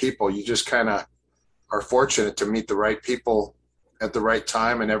right people. You just kind of are fortunate to meet the right people at the right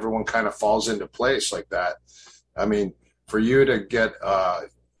time, and everyone kind of falls into place like that. I mean, for you to get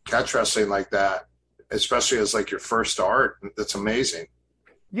catch wrestling like that, especially as like your first art, that's amazing.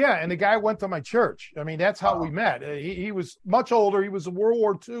 Yeah, and the guy went to my church. I mean, that's how we met. He was much older. He was a World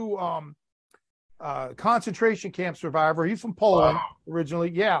War II concentration camp survivor. He's from Poland originally.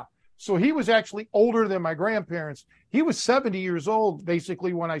 Yeah. So he was actually older than my grandparents. He was 70 years old,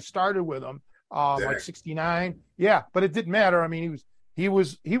 basically, when I started with him, like 69. Yeah, but it didn't matter. I mean, he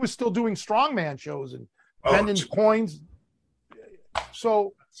was still doing strongman shows and bending coins.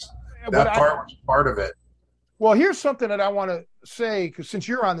 So that part was part of it. Well, here's something that I want to say, because since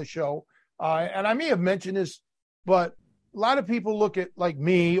you're on the show, and I may have mentioned this, but a lot of people look at like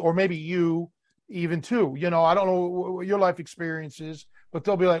me, or maybe you even too. I don't know what your life experience is, but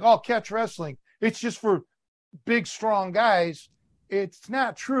they'll be like, "Oh, catch wrestling, it's just for big, strong guys." It's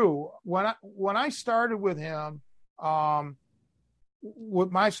not true. When I started with him,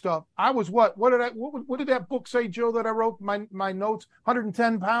 with my stuff, I was what did that book say, Joe, that I wrote my notes?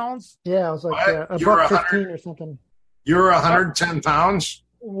 110 pounds. Yeah, I was like $1.15 or something. You were 110 pounds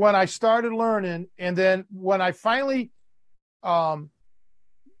when I started learning, and then when I finally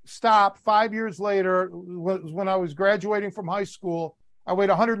stopped 5 years later, when I was graduating from high school, I weighed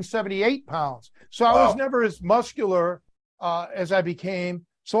 178 pounds. So I was never as muscular as I became.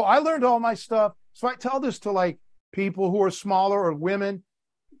 So I learned all my stuff. So I tell this to like people who are smaller or women.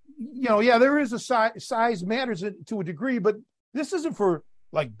 There is a size matters to a degree, but this isn't for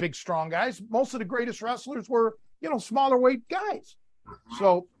like big, strong guys. Most of the greatest wrestlers were, smaller weight guys.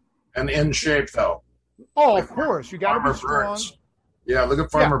 So, and in shape though. Oh, of course, you got to be strong. Burns. Yeah, look at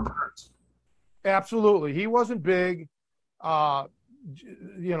Farmer Burns. Absolutely, he wasn't big. John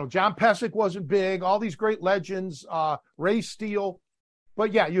Pesek wasn't big. All these great legends, Ray Steele.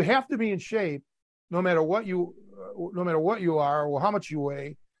 But yeah, you have to be in shape, no matter what you are or how much you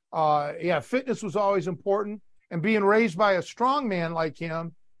weigh. Fitness was always important, and being raised by a strong man like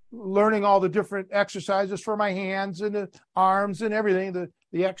him, learning all the different exercises for my hands and the arms and everything,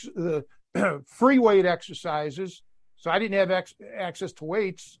 the free weight exercises. So I didn't have access to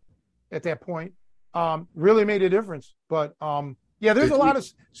weights at that point. Really made a difference. But there's a lot of.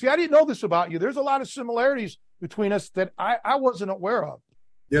 See, I didn't know this about you. There's a lot of similarities between us that I wasn't aware of.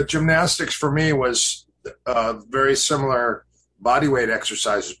 Yeah, gymnastics for me was very similar body weight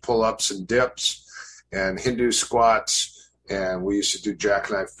exercises, pull-ups and dips and Hindu squats. And we used to do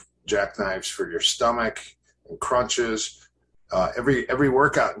jackknives for your stomach and crunches. Every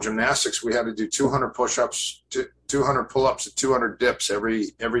workout in gymnastics, we had to do 200 push-ups, 200 pull-ups, and 200 dips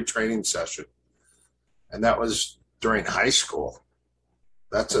every training session. and that was during high school.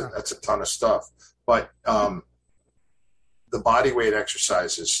 That's a ton of stuff. But the body weight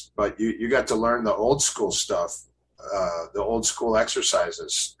exercises, but you got to learn the old school stuff, the old school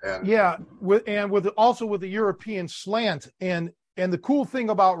exercises, and with the European slant, and the cool thing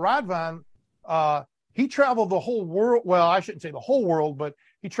about Radvan, he traveled the whole world. Well, I shouldn't say the whole world, but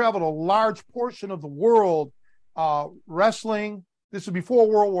he traveled a large portion of the world wrestling. This is before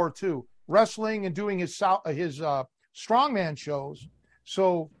World War II, wrestling and doing his strongman shows.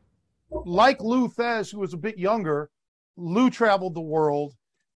 So, like Lou Thesz, who was a bit younger, Lou traveled the world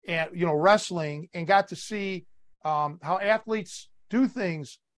and, wrestling, and got to see how athletes do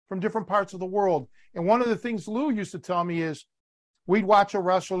things from different parts of the world. And one of the things Lou used to tell me is, we'd watch a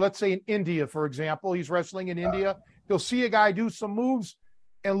wrestler, let's say in India, for example, he's wrestling in India. He'll see a guy do some moves,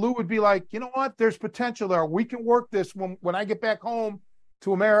 and Lou would be like, you know what? There's potential there. We can work this. When I get back home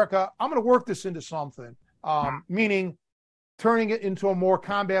to America, I'm going to work this into something, meaning turning it into a more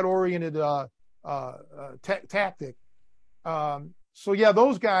combat-oriented tactic. So, yeah,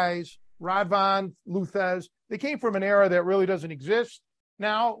 those guys, Radvan, Lou Thesz, they came from an era that really doesn't exist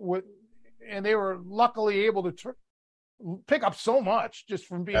now, and they were luckily able to pick up so much just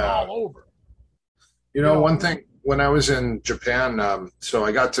from being all over. One thing, when I was in Japan, so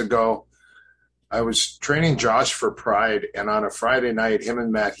I got to go, I was training Josh for Pride, and on a Friday night, him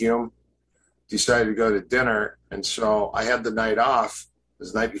and Matt Hume decided to go to dinner, and so I had the night off. It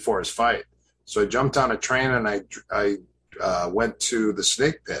was the night before his fight. So I jumped on a train, and I went to the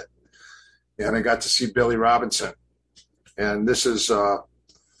Snake Pit, and I got to see Billy Robinson. And this is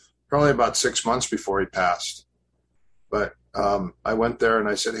probably about 6 months before he passed. But I went there and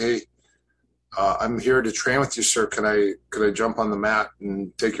I said, "Hey, I'm here to train with you, sir. Could I jump on the mat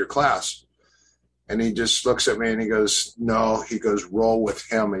and take your class?" And he just looks at me and he goes, "No." He goes, "Roll with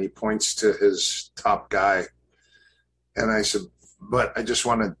him." And he points to his top guy. And I said, "But I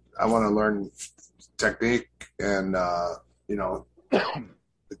want to learn technique and the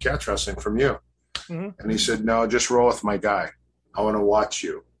catch wrestling from you." Mm-hmm. And he said, "No, just roll with my guy. I want to watch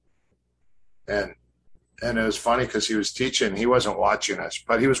you." And it was funny because he was teaching. He wasn't watching us,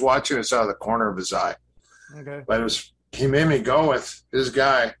 but he was watching us out of the corner of his eye. Okay. But he made me go with his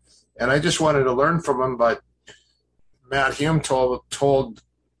guy, and I just wanted to learn from him. But Matt Hume told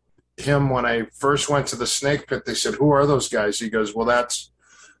him when I first went to the Snake Pit, they said, "Who are those guys?" He goes, "Well, that's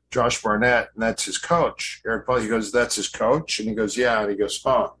Josh Barnett, and that's his coach, Eric Paul." He goes, "That's his coach?" And he goes, "Yeah." And he goes,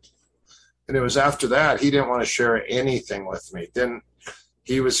 "Oh." And it was after that, he didn't want to share anything with me.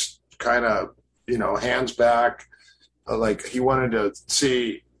 He was kind of, hands back. Like he wanted to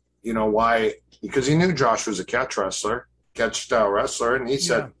see, why, because he knew Josh was a catch style wrestler. And he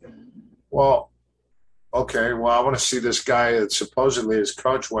said, "Well, okay, well, I want to see this guy that supposedly is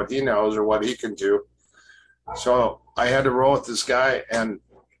coach, what he knows or what he can do." So I had to roll with this guy, and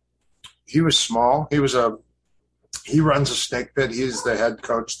he was small. He runs a Snake Pit. He's the head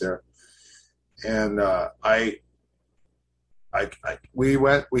coach there. And he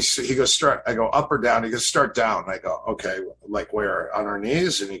goes, "Start." I go, "Up or down?" He goes, "Start down." I go, "Okay, like where? On our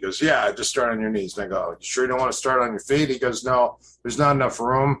knees?" And he goes, "Yeah, just start on your knees." And I go, "You sure you don't want to start on your feet?" He goes, "No, there's not enough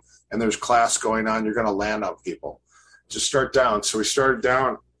room and there's class going on. You're going to land on people. Just start down." So we started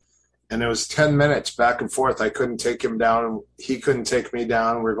down, and it was 10 minutes back and forth. I couldn't take him down. He couldn't take me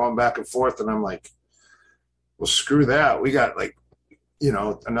down. We were going back and forth, and I'm like, well, screw that. We got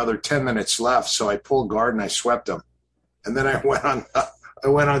another 10 minutes left. So I pulled guard and I swept him. And then I went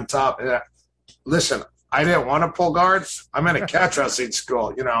on top. And listen, I didn't want to pull guard. I'm in a catch wrestling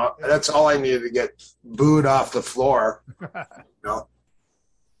school. That's all I needed to get booed off the floor.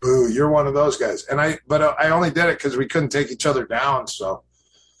 Boo, you're one of those guys. But I only did it because we couldn't take each other down. So,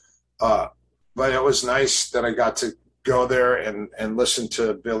 but it was nice that I got to go there and listen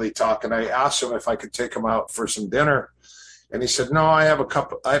to Billy talk. And I asked him if I could take him out for some dinner. And he said, "No, I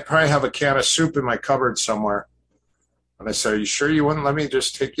probably have a can of soup in my cupboard somewhere." And I said, "Are you sure you wouldn't let me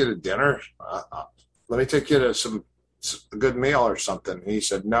just take you to dinner? Let me take you to a good meal or something." And he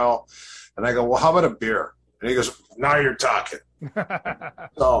said, "No." And I go, "Well, how about a beer?" And he goes, "Now you're talking."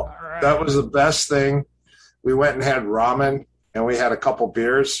 So right. That was the best thing. We went and had ramen, and we had a couple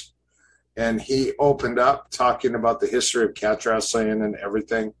beers. And he opened up talking about the history of catch wrestling and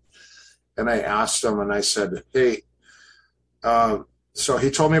everything. And I asked him, and I said, "Hey," so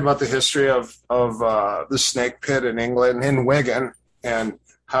he told me about the history of the Snake Pit in England, in Wigan, and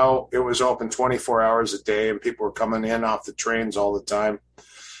how it was open 24 hours a day, and people were coming in off the trains all the time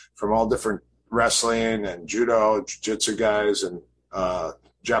from all different wrestling and judo, jiu-jitsu guys, and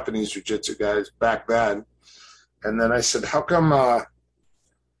Japanese jiu-jitsu guys back then. And then I said, "How come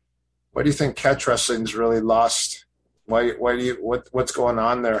Why do you think catch wrestling's really lost? Why do you what's going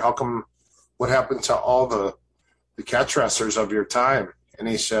on there? How come? What happened to all the catch wrestlers of your time? And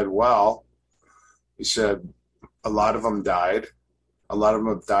he said, well, he said a lot of them died. A lot of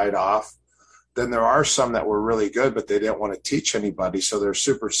them have died off. Then there are some that were really good, but they didn't want to teach anybody, so they're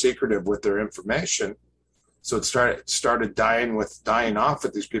super secretive with their information. So it started dying off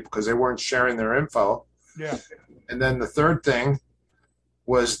with these people because they weren't sharing their info. Yeah. And then the third thing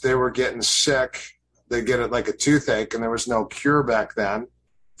was they were getting sick. They get it like a toothache, and there was no cure back then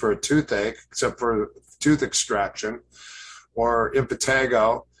for a toothache except for tooth extraction or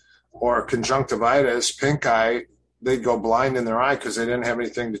impetigo or conjunctivitis, pink eye. They'd go blind in their eye because they didn't have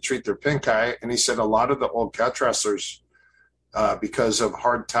anything to treat their pink eye. And he said a lot of the old catch wrestlers, because of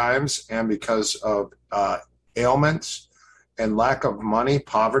hard times and because of ailments and lack of money,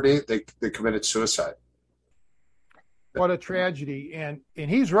 poverty, they committed suicide. What a tragedy. And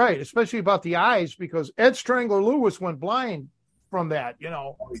he's right, especially about the eyes, because Ed Strangler Lewis went blind from that, He did.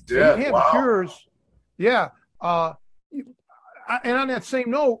 They didn't have Wow. cures. Yeah. And on that same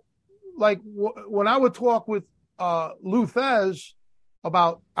note, like when I would talk with Lou Thez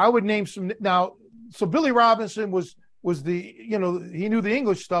about, I would name some now. So Billy Robinson was the, he knew the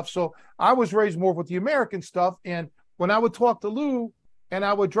English stuff. So I was raised more with the American stuff. And when I would talk to Lou and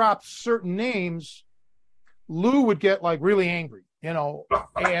I would drop certain names, Lou would get like really angry, and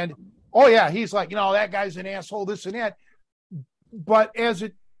oh yeah, he's like, that guy's an asshole, this and that. But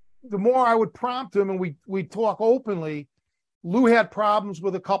the more I would prompt him and we talk openly, Lou had problems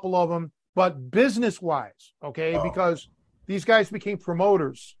with a couple of them, but business-wise, okay, because these guys became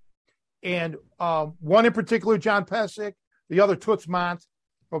promoters. And one in particular, John Pesek, the other Toots Mondt,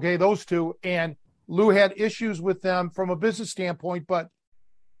 okay, those two. And Lou had issues with them from a business standpoint. But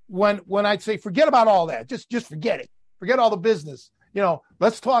when I'd say, forget about all that, just forget it. Forget all the business.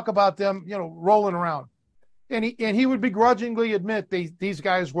 Let's talk about them, rolling around. And he would begrudgingly admit these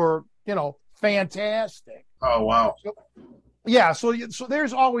guys were, fantastic. Oh, wow. So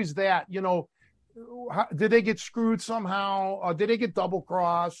there's always that, did they get screwed somehow? Did they get double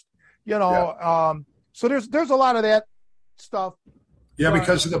crossed? So there's a lot of that stuff. Yeah,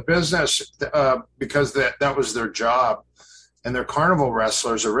 because of the business, because that was their job, and they're carnival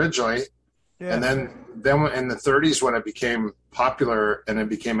wrestlers originally. Yeah. And then in the 30s, when it became popular and it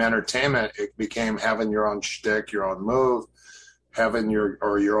became entertainment, it became having your own shtick, your own move, having your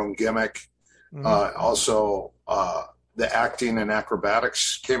own gimmick. Mm-hmm. Also, the acting and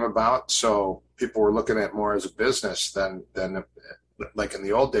acrobatics came about, so people were looking at it more as a business than like in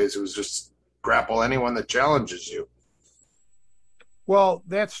the old days. It was just grapple anyone that challenges you. Well,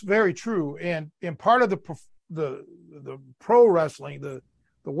 that's very true, and part of the pro wrestling, the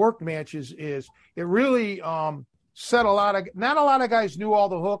work matches, is it really set not a lot of guys knew all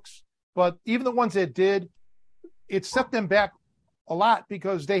the hooks, but even the ones that did, it set them back a lot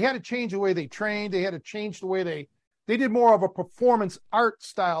because they had to change the way they trained. They had to change the way they did more of a performance art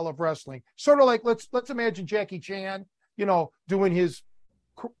style of wrestling. Sort of like, let's imagine Jackie Chan, doing his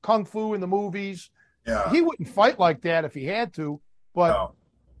kung fu in the movies. Yeah. He wouldn't fight like that if he had to, but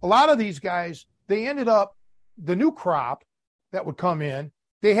a lot of these guys, they ended up, the new crop that would come in,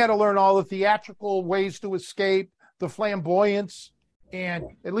 they had to learn all the theatrical ways to escape, the flamboyance. And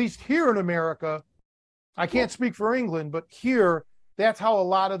at least here in America, I can't speak for England, but here, that's how a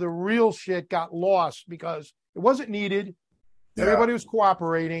lot of the real shit got lost because it wasn't needed. Yeah. Everybody was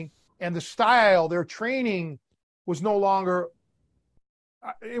cooperating, and the style, their training was no longer,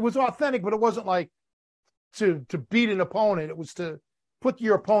 it was authentic, but it wasn't like to beat an opponent. It was to put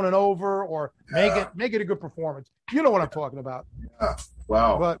your opponent over or make it a good performance. You know what I'm talking about. Yeah.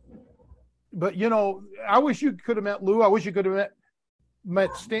 Wow. But I wish you could have met Lou. I wish you could have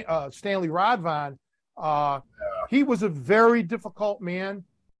met Stanley Rodvan. He was a very difficult man,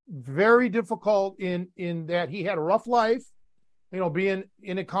 very difficult in that he had a rough life, being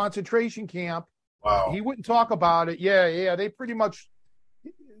in a concentration camp. Wow. He wouldn't talk about it. Yeah. They pretty much,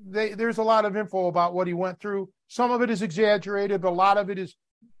 there's a lot of info about what he went through. Some of it is exaggerated, but a lot of it is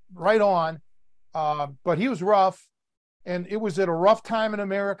right on. But he was rough, and it was at a rough time in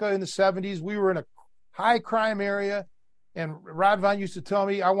America in the 70s. We were in a high crime area, and Rodvan used to tell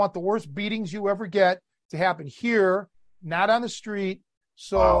me, I want the worst beatings you ever get to happen here, not on the street.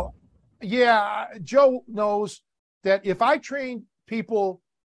 So, Yeah, Joe knows that if I trained people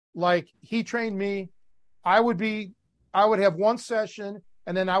like he trained me, I would have one session,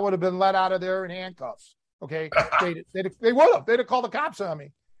 and then I would have been let out of there in handcuffs. Okay, they'd have called the cops on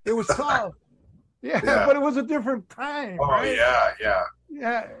me. It was tough. Yeah, but it was a different time. Oh, right?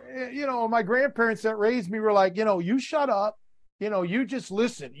 Yeah. My grandparents that raised me were like, you shut up you just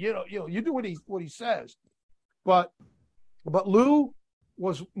listen. You do what he says. But Lou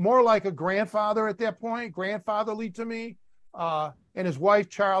was more like a grandfather at that point, grandfatherly to me. And his wife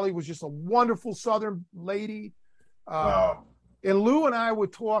Charlie was just a wonderful Southern lady. Wow. And Lou and I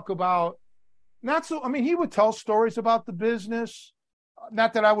would talk about he would tell stories about the business.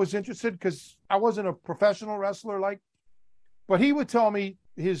 Not that I was interested because I wasn't a professional wrestler, but he would tell me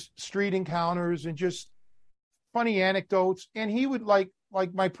his street encounters and just funny anecdotes. And he would like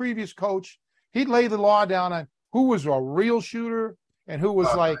my previous coach, he'd lay the law down on who was a real shooter and who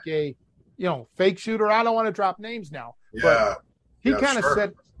was like a, fake shooter. I don't want to drop names now, but he kind of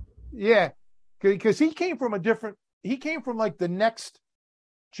said, because he came from like the next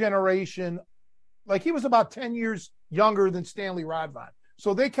generation. Like he was about 10 years younger than Stanley Rodvine.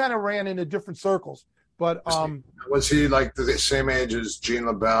 So they kind of ran into different circles. But was he like the same age as Gene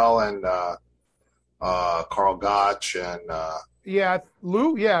LaBelle and Carl Gotch and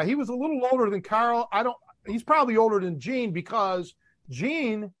Lou, he was a little older than Carl. He's probably older than Gene because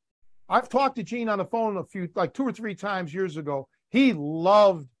Gene, I've talked to Gene on the phone 2 or 3 times years ago. He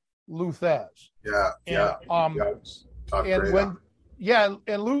loved Lou Thesz.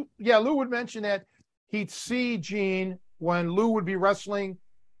 Lou would mention that he'd see Gene when Lou would be wrestling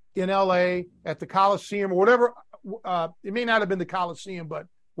in LA at the Coliseum or whatever. It may not have been the Coliseum, but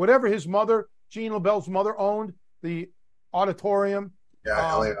whatever his mother, Gene LaBelle's mother, owned, the auditorium.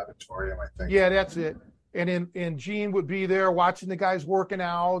 LA Auditorium, I think. Yeah, that's it. And Gene would be there watching the guys working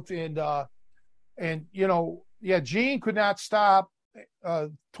out, Gene could not stop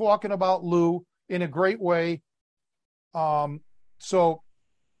talking about Lou in a great way. Lou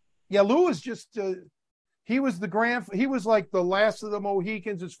is just he was like the last of the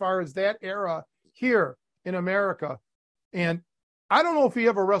Mohicans as far as that era here in America. And I don't know if he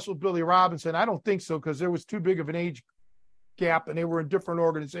ever wrestled Billy Robinson. I don't think so because there was too big of an age gap and they were in different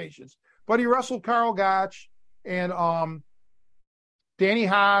organizations. But he wrestled Carl Gotch and Danny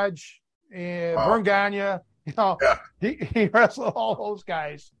Hodge and Vern Gagne. He wrestled all those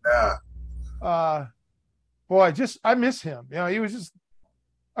guys. Yeah. I miss him. He was just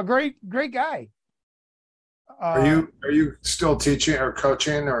a great guy. Are you still teaching or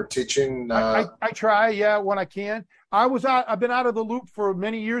coaching or teaching? I try, when I can. I've been out of the loop for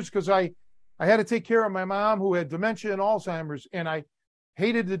many years because I had to take care of my mom who had dementia and Alzheimer's, and I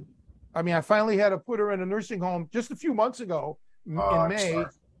hated I finally had to put her in a nursing home just a few months ago in May. Sorry.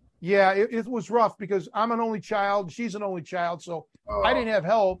 Yeah, it was rough because I'm an only child. She's an only child, so I didn't have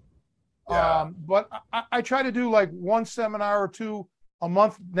help. Yeah. But I try to do like one seminar or two a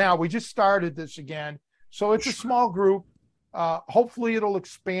month now. We just started this again. So it's a small group. Hopefully it'll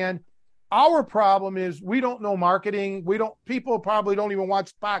expand. Our problem is we don't know marketing. People probably don't even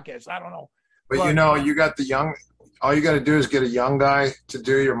watch podcasts. I don't know. But you got the young, all you got to do is get a young guy to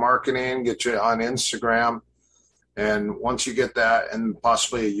do your marketing, get you on Instagram. And once you get that and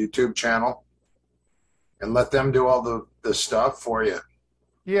possibly a YouTube channel and let them do all the stuff for you.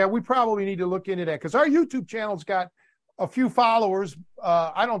 Yeah, we probably need to look into that because our YouTube channel's got a few followers.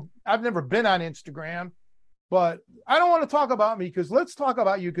 I've never been on Instagram, but I don't want to talk about me because let's talk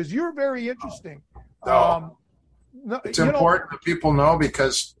about you because you're very interesting. It's important that people know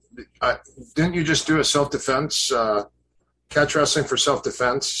because didn't you just do a self-defense, catch wrestling for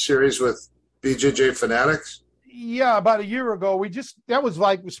self-defense series with BJJ Fanatics? Yeah, about a year ago. That was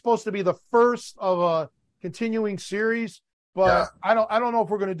supposed to be the first of a continuing series, but I don't know if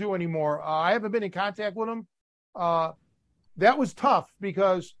we're going to do any more. I haven't been in contact with them. That was tough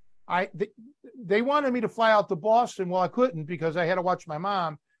because they wanted me to fly out to Boston. Well, I couldn't because I had to watch my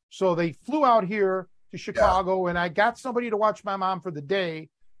mom. So they flew out here to Chicago, and I got somebody to watch my mom for the day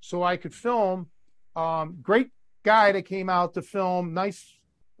so I could film. Great guy that came out to film, nice,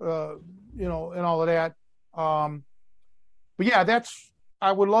 and all of that. But yeah,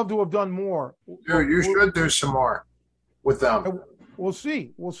 I would love to have done more. Dude, you should do some more with them. We'll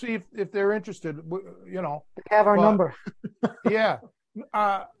see. We'll see if they're interested. They have our number. Yeah.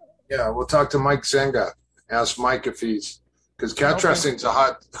 We'll talk to Mike Zenga. Ask Mike because catch wrestling's a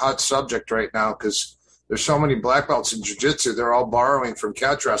hot subject right now because there's so many black belts in jiu-jitsu. They're all borrowing from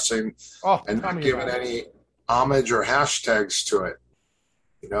catch wrestling and not giving any homage or hashtags to it.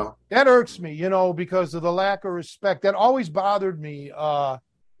 That irks me, because of the lack of respect. That always bothered me.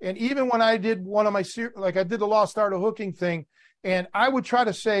 And even when I did one of my I did the Lost Art of Hooking thing, and I would try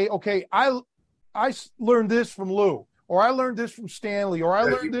to say, okay, I learned this from Lou, or I learned this from Stanley, or I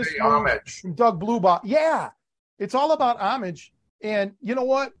learned this from Doug Bluebot. Yeah, it's all about homage. And you know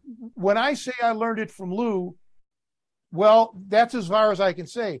what? When I say I learned it from Lou, well, that's as far as I can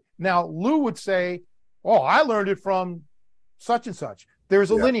say. Now, Lou would say, oh, I learned it from such and such.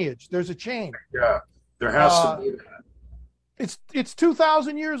 There's a Yeah. lineage. There's a chain. Yeah, there has to be that. It's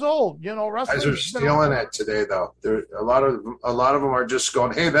 2,000 years old. Wrestling. Guys are stealing it today, though. There a lot of them are just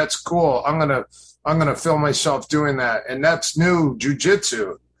going, "Hey, that's cool. I'm gonna film myself doing that," and that's new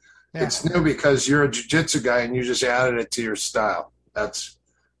jujitsu. Yeah. It's new because you're a jujitsu guy and you just added it to your style. That's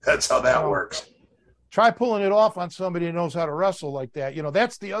how that works. Try pulling it off on somebody who knows how to wrestle like that.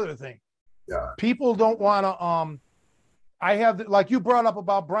 That's the other thing. Yeah. People don't want to. I have, like you brought up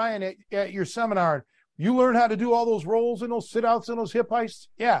about Brian at your seminar. You learn how to do all those rolls and those sit outs and those hip heists.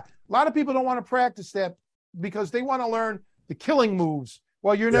 Yeah. A lot of people don't want to practice that because they want to learn the killing moves.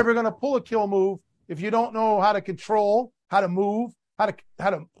 Well, you're never going to pull a kill move if you don't know how to control, how to move, how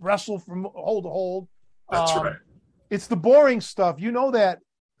to wrestle from hold to hold. That's right. It's the boring stuff. You know that.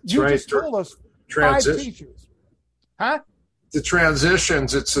 You just told us 5 teachers. Huh? The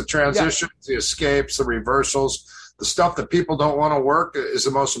transitions. It's the transitions, the escapes, the reversals, the stuff that people don't want to work is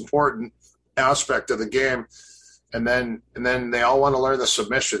the most important aspect of the game. And then they all want to learn the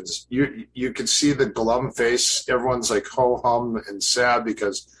submissions. You can see the glum face. Everyone's like ho-hum and sad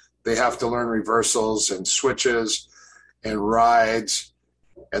because they have to learn reversals and switches and rides.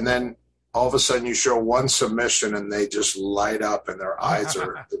 And then all of a sudden you show one submission and they just light up and their eyes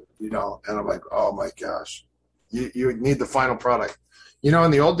are, and I'm like, oh my gosh, you need the final product.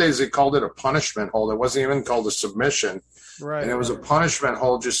 In the old days, they called it a punishment hold. It wasn't even called a submission. Right. And it was a punishment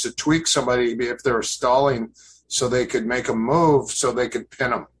hold just to tweak somebody if they were stalling so they could make a move so they could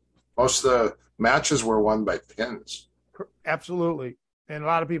pin them. Most of the matches were won by pins. Absolutely. And a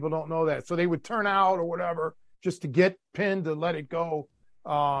lot of people don't know that. So they would turn out or whatever just to get pinned to let it go.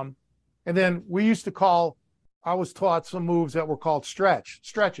 And then we used to I was taught some moves that were called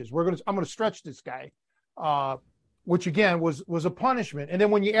stretches. I'm going to stretch this guy. Which again was a punishment. And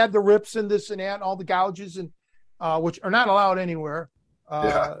then when you add the rips and this and that, and all the gouges and which are not allowed anywhere,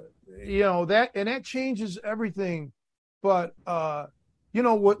 that changes everything. But what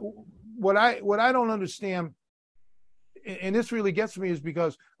I don't understand, and this really gets me, is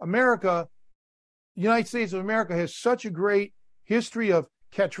because United States of America has such a great history of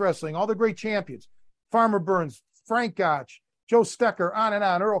catch wrestling, all the great champions, Farmer Burns, Frank Gotch, Joe Stecker, on and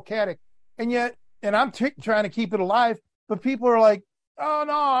on, Earl Caddick, and yet. And I'm trying to keep it alive, but people are like, oh,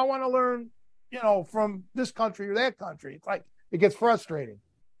 no, I want to learn, from this country or that country. It's like, it gets frustrating.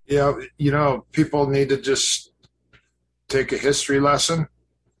 Yeah, people need to just take a history lesson.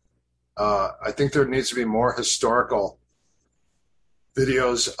 I think there needs to be more historical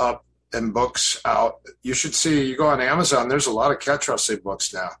videos up and books out. You should you go on Amazon, there's a lot of catch wrestling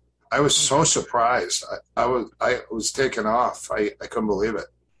books now. I was so surprised. I was taken off. I couldn't believe it.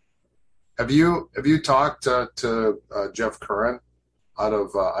 Have you talked to Jeff Curran out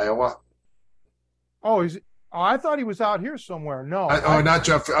of Iowa? Oh, I thought he was out here somewhere. No. Not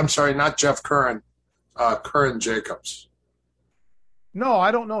Jeff. I'm sorry, not Jeff Curran. Curran Jacobs. No,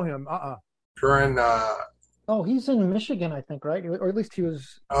 I don't know him. Curran. He's in Michigan, I think, right? Or at least he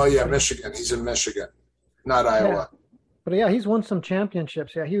was. Oh yeah, Michigan. He's in Michigan, not Iowa. Yeah. But yeah, he's won some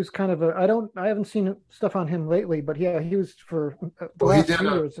championships. Yeah, he was kind of I haven't seen stuff on him lately, but yeah, he was for the last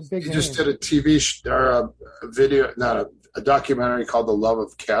year. It's a big name. Just did a TV or a video, not a documentary called The Love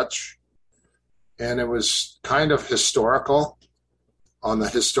of Catch. And it was kind of historical on the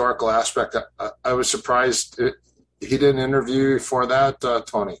historical aspect. I was surprised he didn't interview you for that,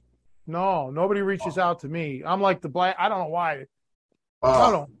 Tony. No, nobody reaches out to me. I'm like the black. I don't know why.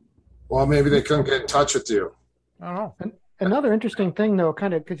 Well, maybe they couldn't get in touch with you. I don't know. Another interesting thing, though,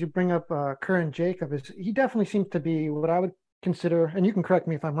 kind of because you bring up Curran Jacob, is he definitely seems to be what I would consider, and you can correct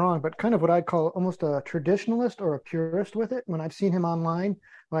me if I'm wrong, but kind of what I'd call almost a traditionalist or a purist with it. When I've seen him online,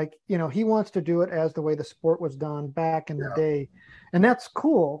 like, he wants to do it as the way the sport was done back in the day. And that's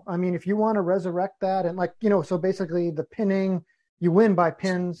cool. I mean, if you want to resurrect that and so basically the pinning, you win by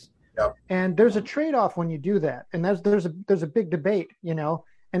pins. Yep. And there's a trade-off when you do that. And there's a big debate,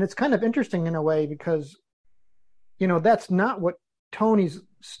 and it's kind of interesting in a way because that's not what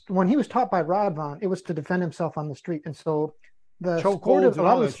when he was taught by Rod Vaughn, it was to defend himself on the street. And so a lot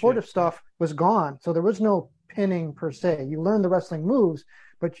of the sportive stuff was gone. So there was no pinning per se. You learned the wrestling moves,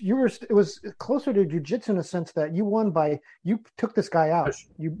 but it was closer to jiu-jitsu in a sense that you won by, you took this guy out.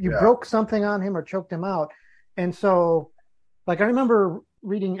 You broke something on him or choked him out. And so I remember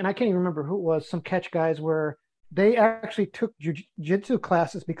reading, and I can't even remember who it was, some catch guys where they actually took jiu-jitsu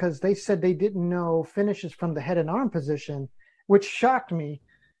classes because they said they didn't know finishes from the head and arm position, which shocked me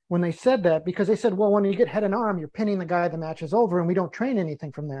when they said that, because they said, well, when you get head and arm, you're pinning the guy, the match is over, and we don't train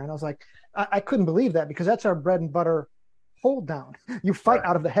anything from there. And I was like, I couldn't believe that, because that's our bread and butter hold down. You fight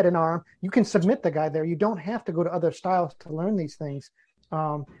out of the head and arm. You can submit the guy there. You don't have to go to other styles to learn these things.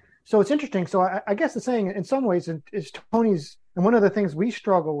 So it's interesting. So I guess the saying in some ways is Tony's, and one of the things we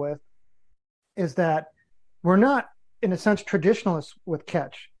struggle with is that we're not, in a sense, traditionalists with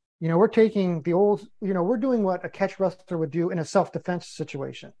catch. We're taking the old, we're doing what a catch wrestler would do in a self-defense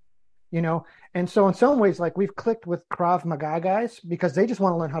situation, and so in some ways, like, we've clicked with Krav Maga guys because they just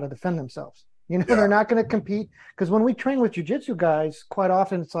want to learn how to defend themselves. They're not going to compete, because when we train with jiu-jitsu guys, quite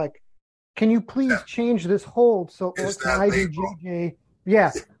often it's like, can you please change this hold so it's an IBJJ?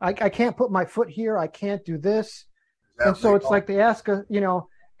 Yeah, I can't put my foot here. I can't do this. And so it's like they ask,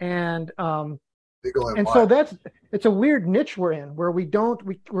 and so it's a weird niche we're in, where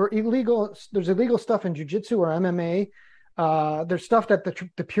we're illegal. There's illegal stuff in jiu-jitsu or MMA. There's stuff that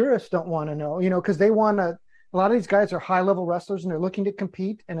the purists don't want to know, because they want to. A lot of these guys are high-level wrestlers and they're looking to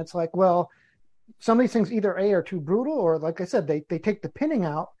compete, and it's like, well, some of these things either A, are too brutal, or, like I said, they take the pinning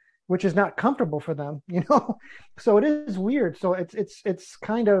out, which is not comfortable for them, So it is weird. So it's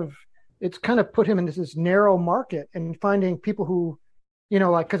kind of put him in this narrow market, and finding people who,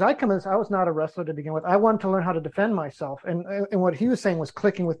 because I was not a wrestler to begin with. I wanted to learn how to defend myself, and what he was saying was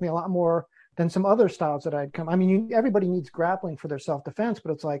clicking with me a lot more than some other styles that I'd come. I mean, everybody needs grappling for their self-defense,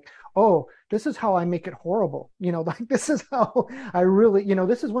 but it's like, oh, this is how I make it horrible. Like, this is how I really,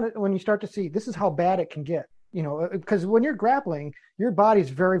 this is when you start to see, this is how bad it can get, because when you're grappling, your body's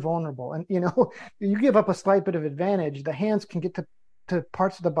very vulnerable, and, you give up a slight bit of advantage, the hands can get to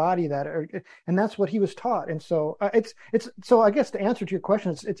parts of the body that are, and that's what he was taught. And so so I guess, to answer to your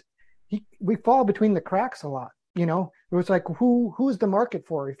question, we fall between the cracks a lot. It was like, who's the market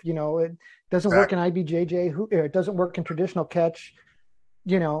for? If it doesn't work in IBJJ, it doesn't work in traditional catch,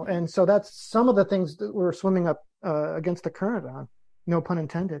 and so that's some of the things that we're swimming up against the current on. No pun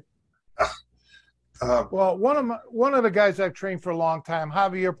intended. Well, one of the guys I've trained for a long time,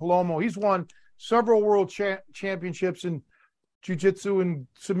 Javier Palomo, he's won several world championships in jiu-jitsu and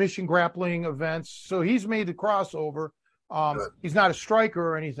submission grappling events. So he's made the crossover. He's not a striker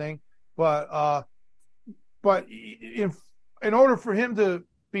or anything, but in order for him to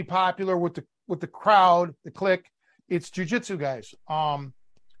be popular with the crowd, the clique, it's jiu-jitsu guys.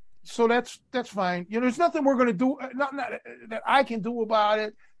 So that's fine. There's nothing we're going to do, not that I can do about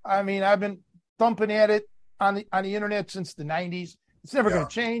it. I mean, I've been thumping at it on the internet since the 90s. It's never going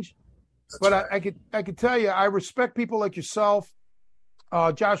to change. But right. I could tell you, I respect people like yourself,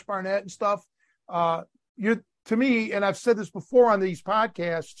 Josh Barnett and stuff. You're, to me, and I've said this before on these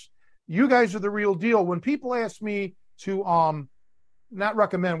podcasts, you guys are the real deal. When people ask me to not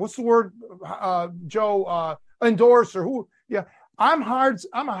recommend, what's the word, Joe, endorse or who? Yeah, I'm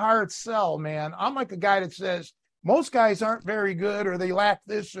a hard sell, man. I'm like a guy that says most guys aren't very good, or they lack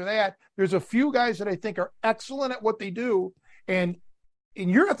this or that. There's a few guys that I think are excellent at what they do, and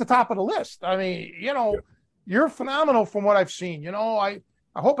you're at the top of the list. I mean, you're phenomenal from what I've seen. I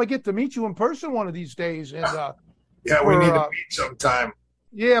hope I get to meet you in person one of these days. And we need to meet sometime.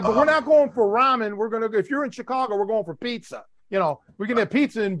 Yeah, but we're not going for ramen. We're gonna, if you're in Chicago, we're going for pizza. We're gonna have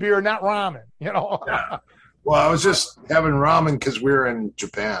pizza and beer, not ramen. Yeah. Well, I was just having ramen because we're in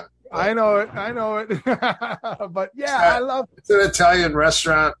Japan. I know it. But yeah, I love. It's an Italian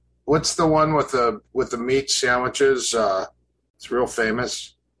restaurant. What's the one with the meat sandwiches? It's real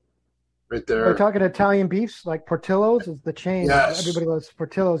famous. Right there. We're talking Italian beefs, like Portillo's is the chain. Yes. Everybody loves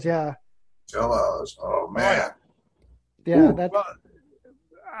Portillo's. Yeah. Portillo's. Oh man. Yeah, that's. Well,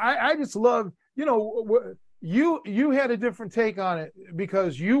 I just love. You had a different take on it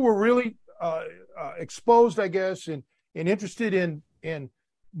because you were really exposed, I guess, and interested in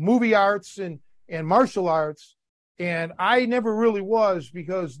movie arts and martial arts, and I never really was,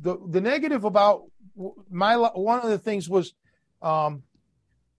 because the negative about one of the things was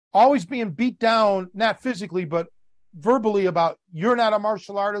always being beat down, not physically but verbally, about you're not a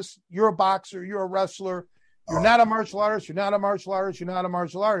martial artist, you're a boxer, you're a wrestler, you're not a martial artist, you're not a martial artist, you're not a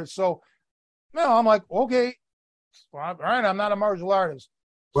martial artist. So I'm like, okay, well, all right, I'm not a martial artist.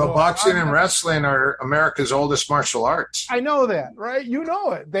 Well, So boxing and wrestling are America's oldest martial arts. I know that, right? You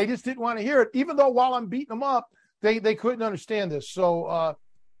know it. They just didn't want to hear it, even though while I'm beating them up, they couldn't understand this. So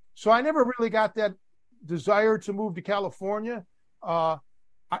so I never really got that desire to move to California.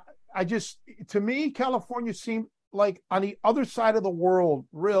 I just, to me, California seemed like on the other side of the world,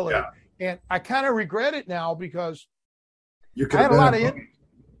 really. Yeah. And I kind of regret it now, because You could I have had a lot been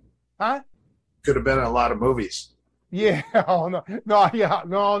of could have been in a lot of movies. Yeah, no,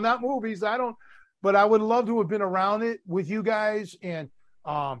 not movies. But I would love to have been around it with you guys and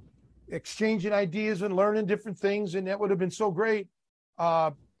exchanging ideas and learning different things, and that would have been so great.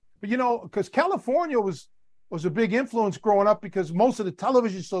 But because California was was a big influence growing up because most of the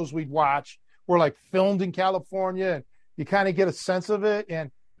television shows we'd watch were like filmed in California, and you kind of get a sense of it. And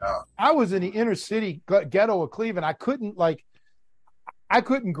I was in the inner city ghetto of Cleveland. I couldn't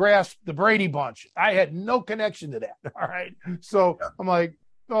grasp the Brady Bunch. I had no connection to that. All right. So I'm like,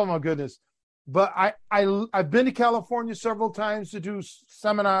 oh my goodness. But I've been to California several times to do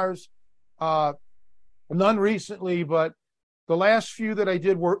seminars, none recently, but the last few that I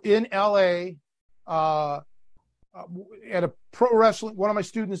did were in LA, at a pro wrestling. One of my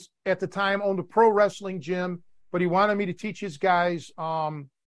students at the time owned a pro wrestling gym, but he wanted me to teach his guys, how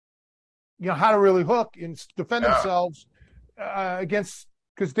to really hook and defend themselves against,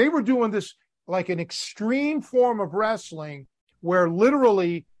 because they were doing this like an extreme form of wrestling where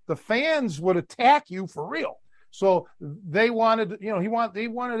literally the fans would attack you for real. So they wanted, they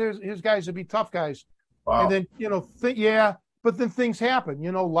wanted his guys to be tough guys. Wow. And then, but then things happen,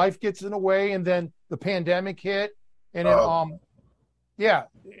 life gets in the way, and then the pandemic hit, and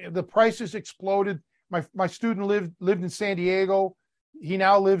the prices exploded. My student lived in San Diego. He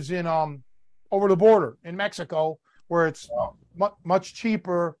now lives in over the border in Mexico, where it's much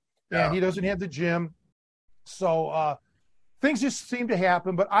cheaper, and he doesn't have the gym. So things just seem to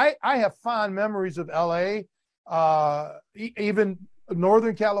happen. But I have fond memories of LA, even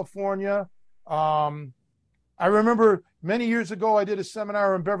Northern California. I remember many years ago I did a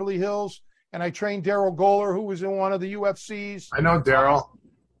seminar in Beverly Hills, and I trained Daryl Goller, who was in one of the UFCs. I know Daryl.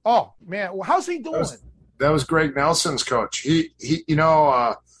 Oh man, well, how's he doing? That was Greg Nelson's coach. He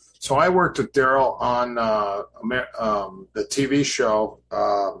so I worked with Daryl on the TV show.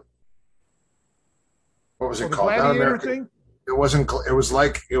 What was it called? Gladiator thing? It wasn't. It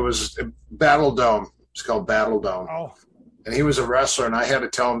was Battle Dome. It's called Battle Dome. Oh. And he was a wrestler, and I had to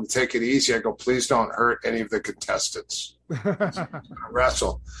tell him to take it easy. I go, please don't hurt any of the contestants.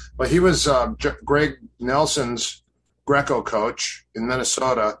 Wrestle. But he was Greg Nelson's Greco coach in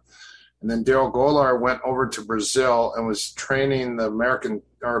Minnesota. And then Daryl Golar went over to Brazil and was training the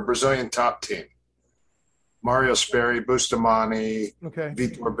Brazilian top team. Mario Sperry, Bustamante,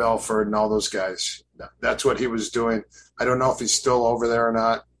 Vitor Belfort, and all those guys. That's what he was doing. I don't know if he's still over there or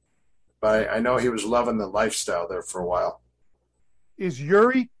not, but I know he was loving the lifestyle there for a while. Is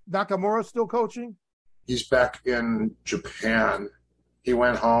Yuri Nakamura still coaching? He's back in Japan. He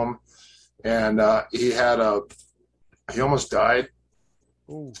went home, and he almost died.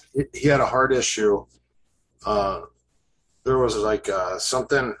 Ooh. He had a heart issue. There was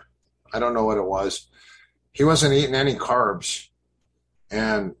something, I don't know what it was. He wasn't eating any carbs,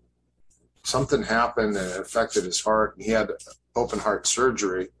 and something happened and it affected his heart. He had open heart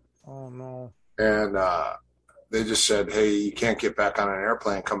surgery. Oh no! And they just said, "Hey, you can't get back on an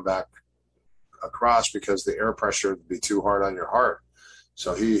airplane, come back across because the air pressure would be too hard on your heart."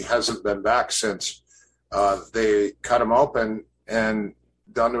 So he hasn't been back since. They cut him open and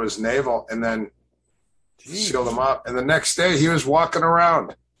down to his navel, and then sealed him up. And the next day, he was walking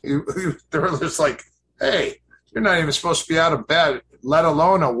around. They were just like, "Hey, you're not even supposed to be out of bed, let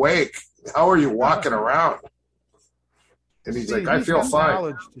alone awake. How are you walking around?" And he's like, "I feel fine."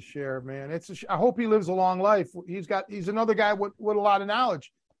 Knowledge to share, man. I hope he lives a long life. He's another guy with a lot of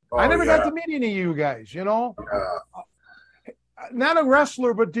knowledge. I never got to meet any of you guys. Not a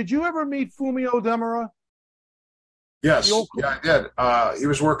wrestler, but did you ever meet Fumio Demura? Yes, I did. He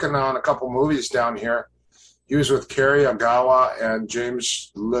was working on a couple movies down here. He was with Kerry Ogawa and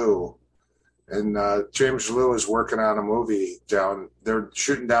James Liu. And James Liu was working on a movie down. They're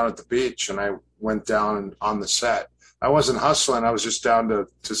shooting down at the beach, and I went down on the set. I wasn't hustling. I was just down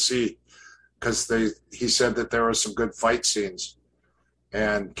to see, because he said that there were some good fight scenes.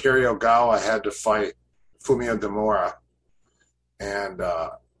 And Kerry Ogawa had to fight Fumio Demura. And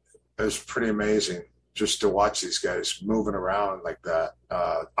it was pretty amazing just to watch these guys moving around like that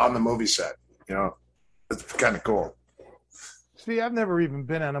on the movie set. It's kind of cool. See, I've never even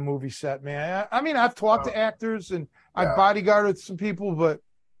been on a movie set, man. I mean, I've talked to actors and I've bodyguarded some people, but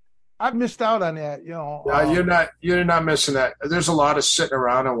I've missed out on that. You're not missing that. There's a lot of sitting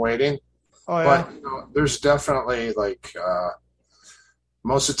around and waiting. Oh yeah. But there's definitely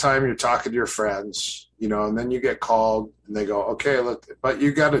most of the time you're talking to your friends, and then you get called and they go, "Okay, but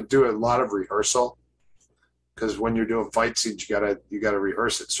you got to do a lot of rehearsal, because when you're doing fight scenes, you got to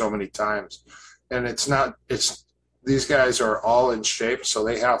rehearse it so many times, and these guys are all in shape, so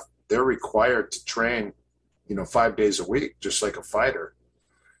they're required to train, 5 days a week, just like a fighter.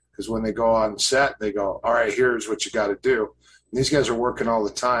 Because when they go on set, they go, "All right, here's what you got to do." And these guys are working all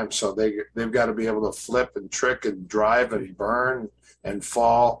the time, so they've got to be able to flip and trick and drive and burn and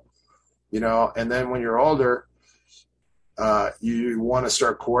fall, And then when you're older, you want to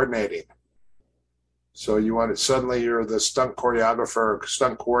start coordinating. So suddenly you're the stunt choreographer,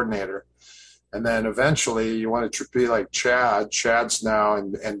 stunt coordinator. And then eventually you want to be like Chad. Chad's now,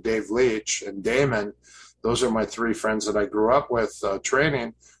 and Dave Leach and Damon. Those are my three friends that I grew up with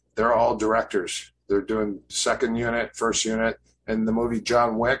training. They're all directors. They're doing second unit, first unit. And the movie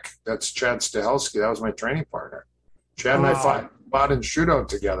John Wick, that's Chad Stahelski. That was my training partner. Chad and I fought in shootout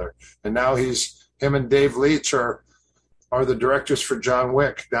together. And now him and Dave Leach are the directors for John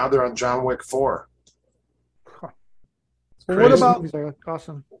Wick. Now they're on John Wick 4. What about,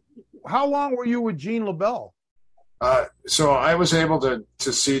 awesome. How long were you with Gene LeBell? So I was able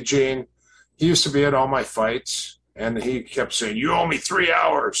to see Gene. He used to be at all my fights, and he kept saying, "You owe me 3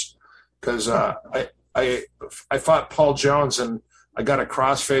 hours," because I fought Paul Jones, and I got a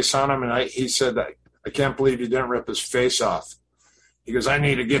crossface on him, and he said, I can't believe you didn't rip his face off. He goes, "I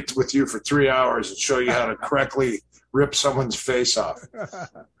need to get with you for 3 hours and show you how to correctly rip someone's face off."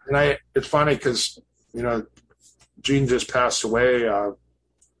 And it's funny because, Gene just passed away.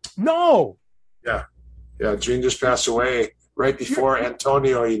 No. Yeah. Gene just passed away right before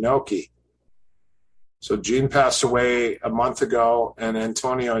Antonio Inoki. So Gene passed away a month ago, and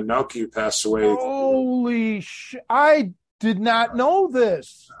Antonio Inoki passed away. Holy shit! I did not know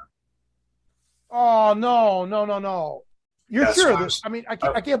this. Oh no! You're sure of this? I mean, I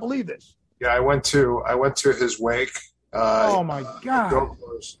can't believe this. Yeah, I went to his wake. Oh my God!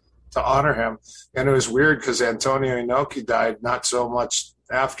 To honor him, and it was weird because Antonio Inoki died not so much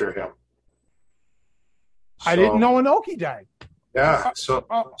after him. I didn't know Inoki died. Yeah,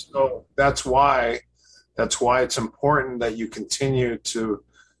 so that's why it's important that you continue to.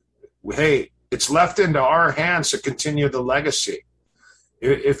 Hey, it's left into our hands to continue the legacy.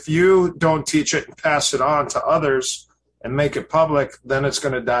 If you don't teach it and pass it on to others and make it public, then it's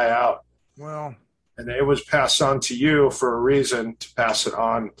going to die out. Well, and it was passed on to you for a reason, to pass it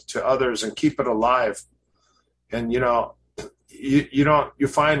on to others and keep it alive. And you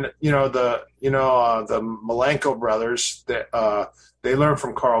find the Malenko brothers that they learn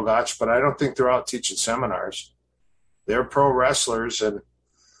from Carl Gotch, but I don't think they're out teaching seminars. They're pro wrestlers, and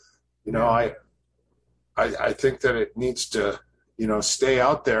I think that it needs to stay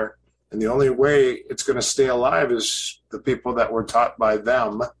out there, and the only way it's going to stay alive is the people that were taught by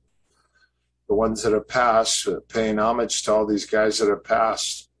them, the ones that have passed, paying homage to all these guys that have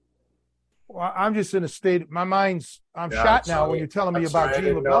passed. Well, I'm just in a state. I'm shot now when you're telling me about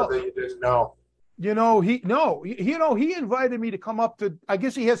Gene LeBell. That you didn't know. He invited me to come up to. I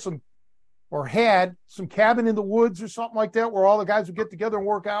guess he had some cabin in the woods or something like that, where all the guys would get together and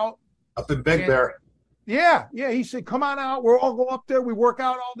work out. Up in Big Bear. Yeah. He said, "Come on out. We'll all go up there. We work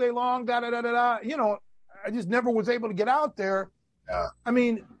out all day long." Da da da da da. I just never was able to get out there. Yeah. I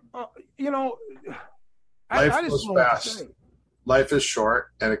mean, Life goes fast. Life is short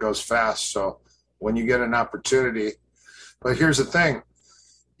and it goes fast. So when you get an opportunity, but here's the thing,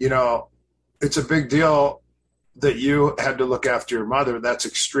 it's a big deal that you had to look after your mother. That's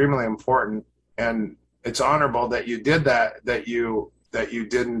extremely important. And it's honorable that you did that you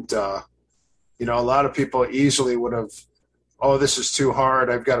didn't, a lot of people easily would have, "Oh, this is too hard.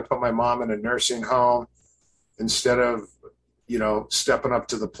 I've got to put my mom in a nursing home," instead of, stepping up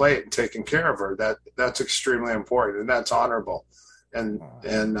to the plate and taking care of her. That's extremely important, and that's honorable. And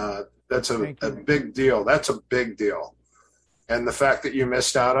that's a big deal. That's a big deal. And the fact that you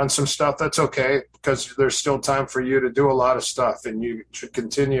missed out on some stuff, that's okay, because there's still time for you to do a lot of stuff, and you should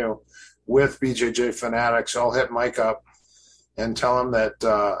continue with BJJ Fanatics. I'll hit Mike up and tell him that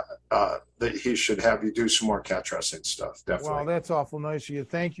that he should have you do some more catch wrestling stuff. Definitely. Well, that's awful nice of you.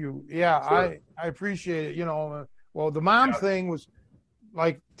 Thank you. Yeah, sure. I appreciate it. The mom thing was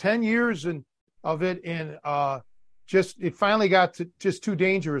like 10 years of it, and it finally got to just too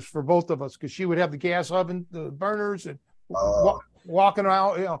dangerous for both of us, because she would have the gas oven, the burners, and walking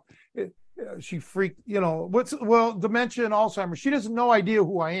around. She freaked. Dementia and Alzheimer's. She doesn't no idea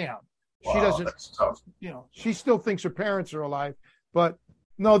who I am. Wow, she doesn't. That's tough. She still thinks her parents are alive. But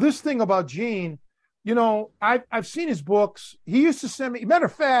no, this thing about Gene. I've seen his books. He used to send me. Matter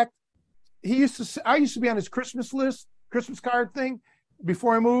of fact, I used to be on his Christmas list, Christmas card thing,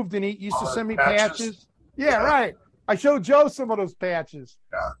 before I moved, and he used to send me patches. Yeah, right. I showed Joe some of those patches.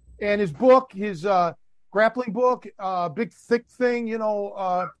 Yeah. And his book, his grappling book, big thick thing, and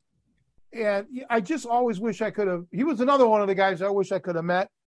I just always wish I could have. He was another one of the guys I wish I could have met.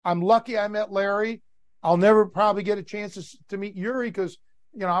 I'm lucky I met Larry. I'll never probably get a chance to meet Yuri, because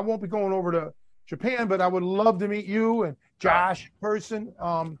I won't be going over to Japan, but I would love to meet you and Josh in person.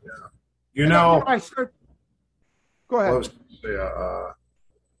 I start. Go ahead.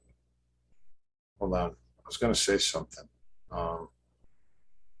 Hold on. I was going to say something.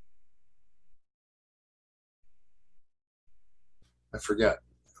 I forget.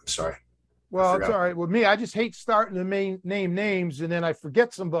 I'm sorry. Well, it's all right with me. I just hate starting to name names and then I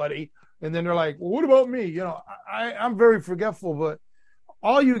forget somebody, and then they're like, "Well, what about me?" I'm very forgetful, but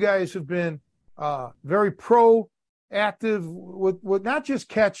all you guys have been very proactive with not just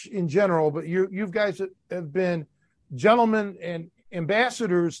catch in general, but you guys have been gentlemen and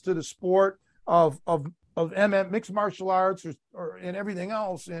ambassadors to the sport of MM, mixed martial arts, and everything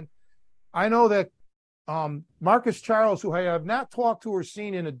else. And I know that Marcus Charles, who I have not talked to or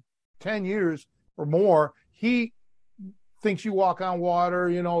seen in 10 years or more, he thinks you walk on water.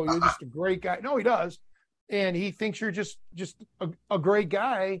 You're just a great guy. No, he does. And he thinks you're just a great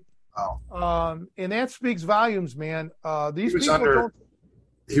guy. Oh. And that speaks volumes, man. He was under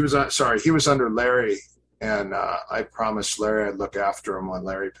Larry, and I promised Larry I'd look after him when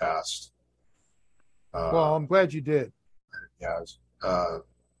Larry passed. Well, I'm glad you did. Yeah.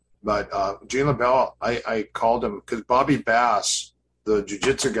 But Gene LaBelle, I called him because Bobby Bass, the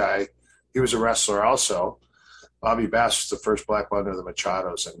jiu-jitsu guy, he was a wrestler also. Bobby Bass was the first black belt of the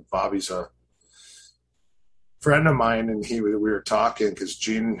Machados, and Bobby's a friend of mine, and we were talking because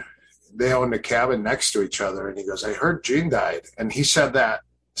Gene, they owned a cabin next to each other, and he goes, "I heard Gene died," and he said that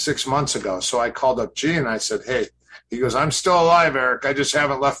 6 months ago. So I called up Gene, and I said, "Hey," he goes, "I'm still alive, Eric. I just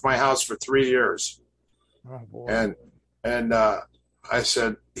haven't left my house for 3 years." Oh, boy. And I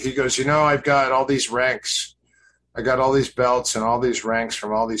said, he goes, "I've got all these ranks. I got all these belts and all these ranks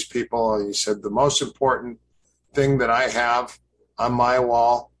from all these people." And he said, "The most important thing that I have on my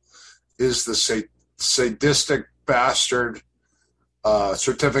wall is the sadistic bastard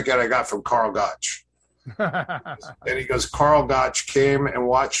certificate I got from Carl Gotch." And he goes, "Carl Gotch came and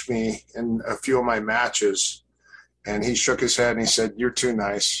watched me in a few of my matches, and he shook his head and he said, 'You're too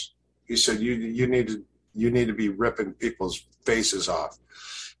nice.' He said, you need to be ripping people's faces off.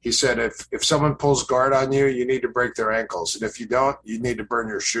 He said, if someone pulls guard on you, you need to break their ankles. And if you don't, you need to burn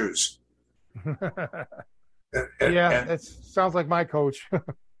your shoes." That sounds like my coach.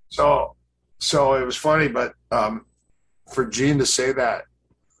 So it was funny, but for Gene to say that,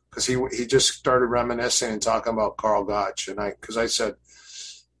 because he just started reminiscing and talking about Carl Gotch. And because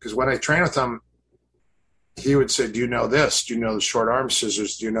when I trained with him, he would say, "Do you know this? Do you know the short arm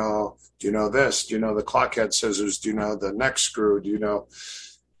scissors? Do you know this? Do you know the clockhead scissors? Do you know the neck screw? Do you know?"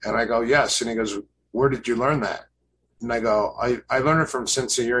 And I go, "Yes." And he goes, "Where did you learn that?" And I go, I learned it from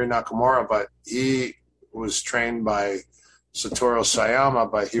Sensei Yuri Nakamura, but he was trained by Satoru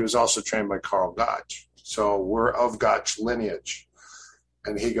Sayama, but he was also trained by Carl Gotch. So we're of Gotch lineage.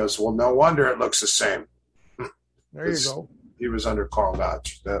 And he goes, "Well, no wonder it looks the same." There you go. He was under Carl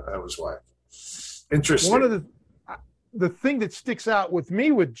Gotch. That was why. Interesting. One of the thing that sticks out with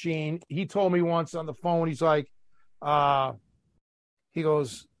me with Gene, he told me once on the phone, he's like, he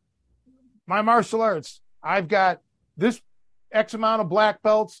goes, "My martial arts, I've got this X amount of black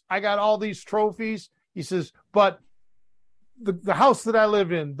belts. I got all these trophies." He says, "But the house that I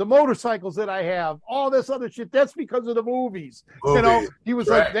live in, the motorcycles that I have, all this other shit, that's because of the movies." He was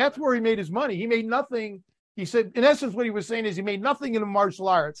right. Like, that's where he made his money. He made nothing. He said, in essence, what he was saying is he made nothing in the martial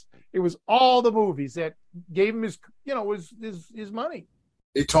arts. It was all the movies that gave him his money.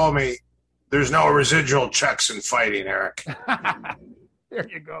 He told me, "There's no residual checks in fighting, Eric." There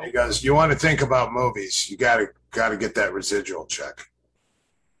you go. He goes, "You want to think about movies, you got to get that residual check."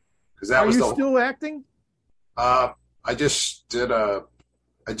 Because that was still acting? I just did a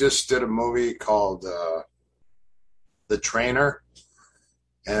movie called The Trainer,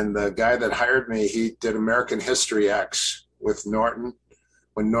 and the guy that hired me, he did American History X with Norton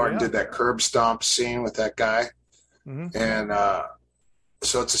when Norton did that curb stomp scene with that guy. Mm-hmm. And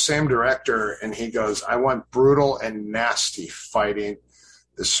so it's the same director, and he goes, "I want brutal and nasty fighting.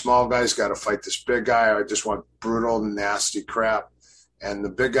 The small guy's got to fight this big guy. I just want brutal, nasty crap. And the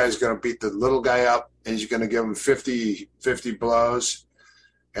big guy's going to beat the little guy up, and he's going to give him 50 blows.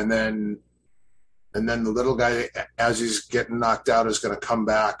 And then the little guy, as he's getting knocked out, is going to come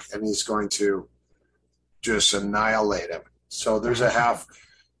back, and he's going to just annihilate him." So there's a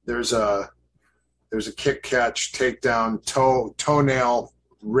kick catch, takedown, toenail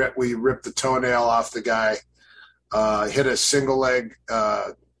rip. We ripped the toenail off the guy, hit a single leg,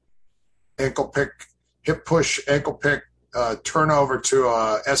 ankle pick, hip push, ankle pick, turnover to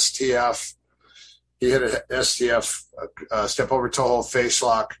STF. He hit a STF, step over toe hold face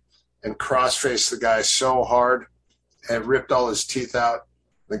lock, and cross faced the guy so hard and ripped all his teeth out.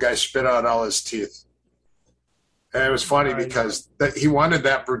 The guy spit out all his teeth. And it was funny because he wanted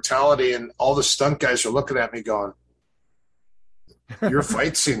that brutality, and all the stunt guys are looking at me going, "Your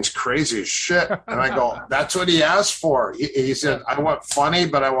fight scene's crazy as shit." And I go, "That's what he asked for." He said, "I want funny,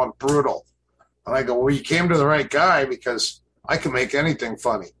 but I want brutal." And I go, "Well, you came to the right guy, because I can make anything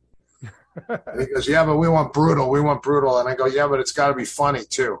funny. And he goes, yeah, but we want brutal. And I go, yeah, but it's got to be funny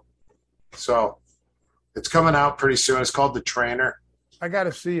too. So it's coming out pretty soon. It's called The Trainer. I got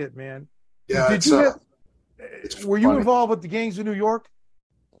to see it, man. Yeah. Were you involved with the Gangs of New York?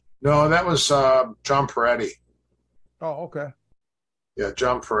 No, that was John Peretti. Oh, okay. Yeah,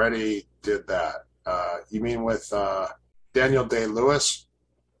 John Peretti did that. You mean with Daniel Day-Lewis?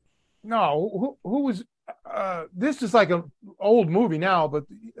 No, who was? This is like an old movie now, but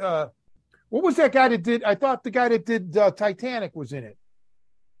what was that guy that did? I thought the guy that did Titanic was in it.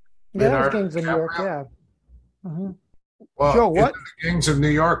 Yeah, that was Gangs of New York. Yeah. Mm-hmm. Well, Joe, what? The Gangs of New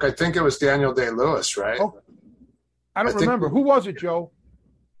York. I think it was Daniel Day-Lewis, right? Oh, I don't remember. Who was it, Joe?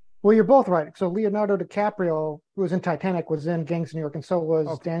 Well, you're both right. So Leonardo DiCaprio, who was in Titanic, was in Gangs of New York, and so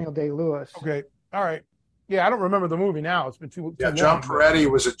was Daniel Day-Lewis. Okay, all right. Yeah, I don't remember the movie now. It's been too long. John Peretti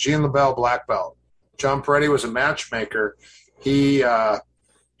was a Gene LaBelle black belt. John Peretti was a matchmaker. He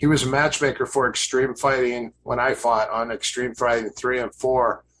was a matchmaker for Extreme Fighting when I fought on Extreme Fighting 3 and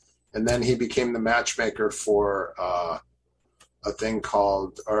 4, and then he became the matchmaker for a thing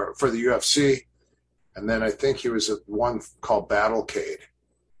called for the UFC, and then I think he was at one called Battlecade.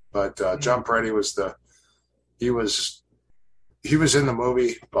 But John Peretti was he was in the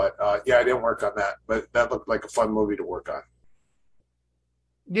movie, but I didn't work on that. But that looked like a fun movie to work on.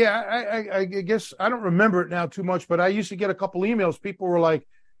 Yeah, I guess I don't remember it now too much, but I used to get a couple emails. People were like,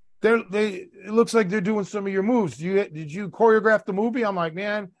 it looks like they're doing some of your moves. Did you choreograph the movie? I'm like,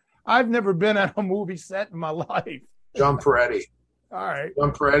 man, I've never been at a movie set in my life. John Peretti. All right.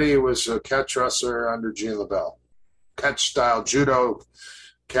 John Peretti was a catch wrestler under Gene LaBelle. Catch style, judo,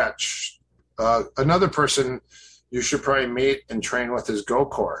 catch. Another person you should probably meet and train with is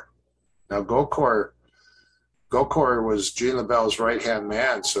Gokor. Now, Gokor was Gene LaBelle's right-hand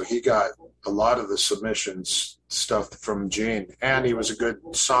man, so he got a lot of the submissions stuff from Gene, and he was a good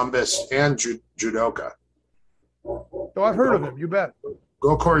sambist and judoka. Oh, I've heard of him. You bet.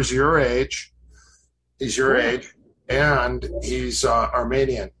 Gokor's your age. He's your age, and he's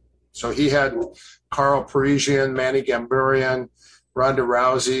Armenian. So he had Carl Parisian, Manny Gambarian, Ronda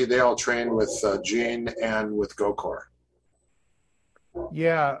Rousey. They all trained with Gene and with Gokor.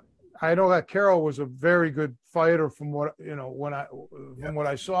 Yeah, I know that Carol was a very good fighter from what what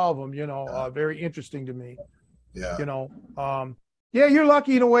I saw of him. Very interesting to me. Yeah. You're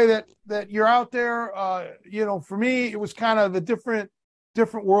lucky in a way that you're out there. For me, it was kind of a different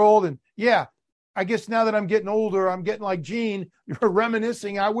world, and I guess now that I'm getting older, I'm getting like Gene. You're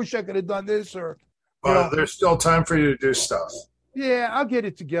reminiscing. I wish I could have done this, or there's still time for you to do stuff. Yeah, I'll get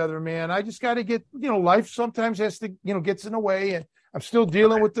it together, man. I just got to get, life sometimes has to, gets in the way, and I'm still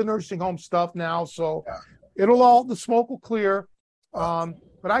dealing with the nursing home stuff now. So the smoke will clear. But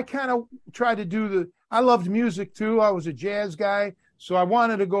I kind of try to do I loved music too. I was a jazz guy, so I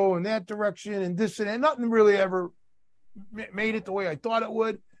wanted to go in that direction and this and that. Nothing really ever made it the way I thought it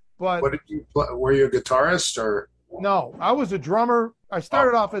would. But what did you play? Were you a guitarist or? No, I was a drummer. I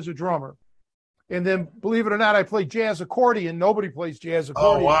started off as a drummer. And then, believe it or not, I played jazz accordion. Nobody plays jazz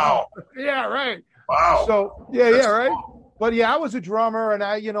accordion. Oh, wow. Yeah, right. Wow. So, That's right. cool. But, I was a drummer, and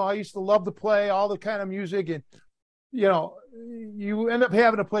I used to love to play all the kind of music. And, you end up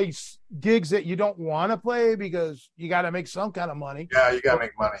having to play gigs that you don't want to play because you got to make some kind of money. Yeah, you got to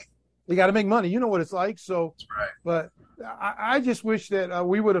make money. You got to make money. You know what it's like. So, that's right. But I just wish that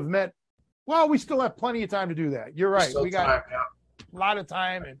we would have met. Well, we still have plenty of time to do that. You're right. We got a lot of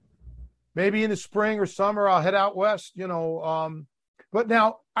time, and maybe in the spring or summer, I'll head out west, But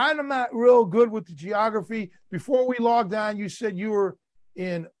now, I'm not real good with the geography. Before we logged on, you said you were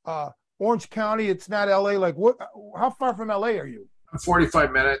in Orange County. It's not L.A. Like, what? How far from L.A. are you?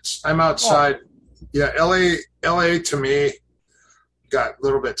 45 minutes. I'm outside. Oh. Yeah, L.A. to me got a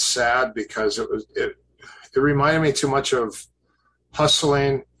little bit sad because it reminded me too much of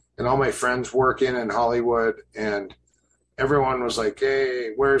hustling and all my friends working in Hollywood, and everyone was like,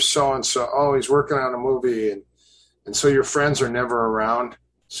 hey, where's so-and-so? Oh, he's working on a movie. And so your friends are never around.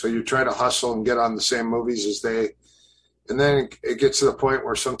 So you try to hustle and get on the same movies as they. And then it gets to the point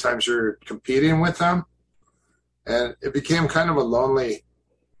where sometimes you're competing with them. And it became kind of a lonely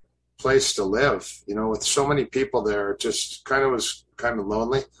place to live, with so many people there. It just was kind of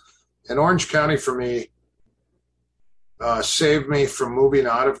lonely. And Orange County for me saved me from moving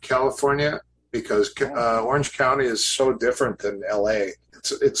out of California, because Orange County is so different than LA.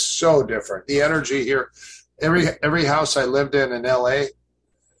 It's so different. The energy here, every house I lived in LA,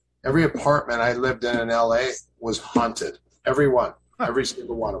 every apartment I lived in LA was haunted. Every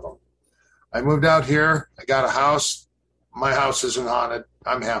single one of them. I moved out here. I got a house. My house isn't haunted.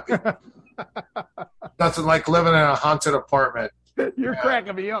 I'm happy. Nothing like living in a haunted apartment. You're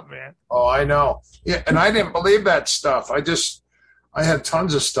cracking me up, man. Oh, I know. Yeah, and I didn't believe that stuff. I had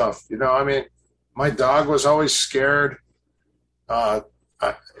tons of stuff. I mean, my dog was always scared. I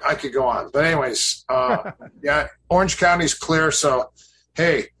could go on. But anyways, yeah, Orange County's clear. So,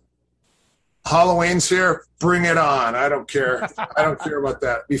 hey, Halloween's here. Bring it on. I don't care. I don't care about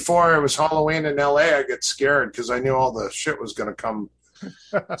that. Before it was Halloween in L.A., I get scared because I knew all the shit was going to come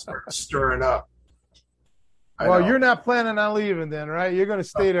start stirring up. Well, you're not planning on leaving then, right? You're going to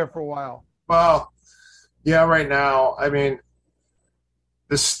stay there for a while. Well, yeah, right now. I mean,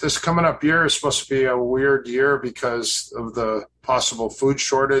 this coming up year is supposed to be a weird year because of the possible food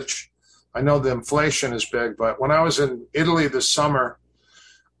shortage. I know the inflation is big, but when I was in Italy this summer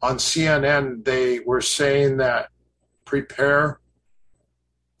on CNN, they were saying that prepare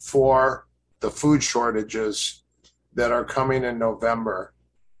for the food shortages that are coming in November,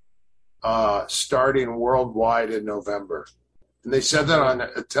 starting worldwide in November. And they said that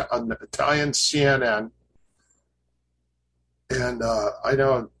on Italian CNN. And I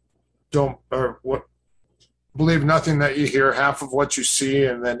know believe nothing that you hear, half of what you see,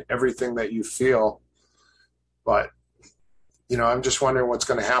 and then everything that you feel. But, I'm just wondering what's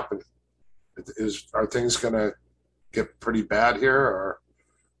going to happen. Are things going to get pretty bad here,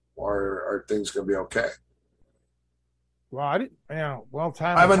 or are things going to be okay? Well,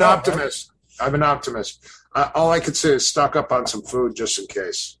 I'm an optimist. Right? I'm an optimist. All I could say is stock up on some food just in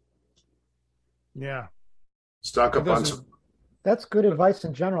case. Yeah. Stock up on some. That's good advice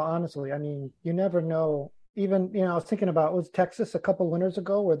in general, honestly. I mean, you never know. Even, I was thinking about, was Texas a couple winters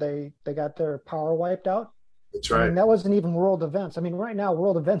ago where they got their power wiped out? That's right. I mean, that wasn't even world events. I mean, right now,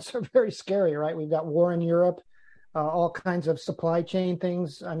 world events are very scary, right? We've got war in Europe, all kinds of supply chain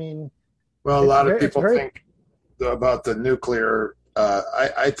things. I mean, well, a lot of people think about the nuclear.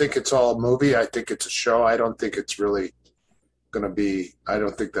 I think it's all a movie. I think it's a show. I don't think it's really going to be, I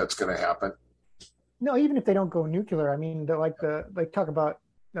don't think that's going to happen. No, even if they don't go nuclear, I mean, they talk about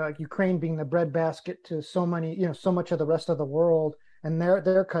Ukraine being the breadbasket to so much of the rest of the world, and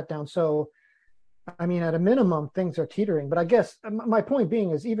they're cut down. So, I mean, at a minimum, things are teetering. But I guess my point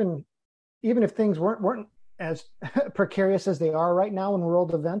being is even if things weren't as precarious as they are right now in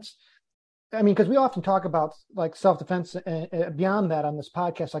world events, I mean, because we often talk about like self-defense beyond that on this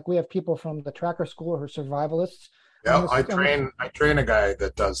podcast. Like we have people from the Tracker School who are survivalists. Yeah, I train a guy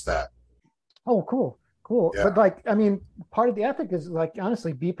that does that. Oh, cool. Yeah. But part of the ethic is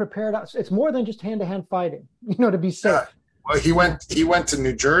honestly, be prepared. It's more than just hand-to-hand fighting, to be safe. Yeah. Well, he went to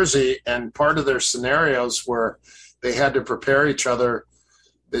New Jersey, and part of their scenarios where they had to prepare each other.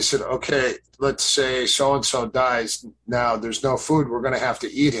 They said, okay, let's say so-and-so dies. Now there's no food. We're going to have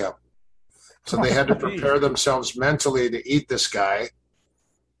to eat him. So they had to prepare themselves mentally to eat this guy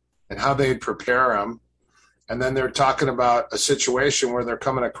and how they'd prepare him. And then they're talking about a situation where they're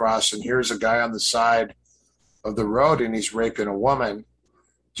coming across, and here's a guy on the side of the road, and he's raping a woman.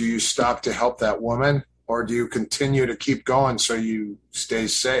 Do you stop to help that woman, or do you continue to keep going so you stay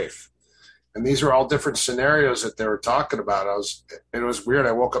safe? And these are all different scenarios that they were talking about. It was weird.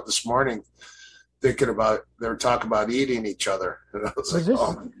 I woke up this morning thinking about, they were talking about eating each other. And I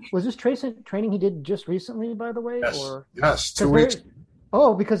was this training he did just recently, by the way? Yes, yes, 2 weeks.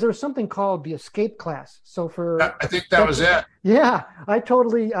 Oh, because there was something called the escape class. So I think that was it. Yeah, I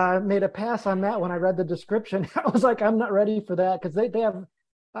totally made a pass on that when I read the description. I was like, I'm not ready for that because they have.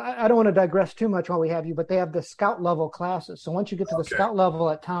 I don't want to digress too much while we have you, but they have the scout level classes. So once you get to the scout level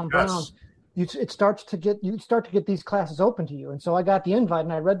at Tom Brown's, you start to get these classes open to you. And so I got the invite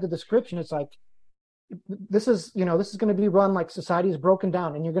and I read the description. It's like, this is going to be run like society is broken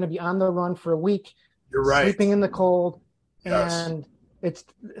down, and you're going to be on the run for a week. You're right. Sleeping in the cold, yes. And it's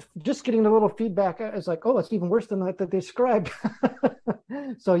just getting the little feedback. It's like, oh, it's even worse than that they described.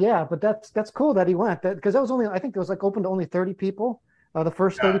 So yeah, but that's cool that he went, because that was only, I think it was like open to only 30 people, the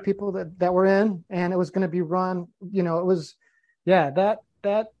first 30 people that were in, and it was going to be run. It was,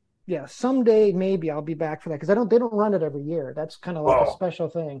 someday maybe I'll be back for that, because they don't run it every year. That's kind of like a special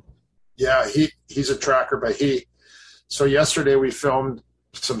thing. Yeah, he's a tracker, but so yesterday we filmed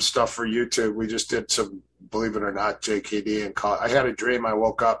some stuff for YouTube. We just did some, believe it or not, JKD and I had a dream. I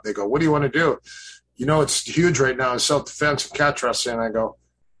woke up. They go, "What do you want to do?" It's huge right now in self-defense and catch wrestling. And I go,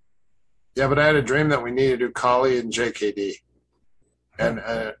 "Yeah, but I had a dream that we needed to do Kali and JKD and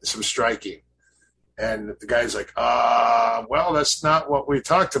some striking." And the guy's like, well, that's not what we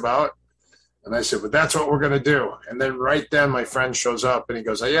talked about. And I said, but that's what we're going to do. And then right then my friend shows up and he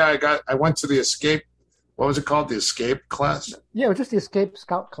goes, I went to the escape. What was it called? The escape class? Yeah, it was just the escape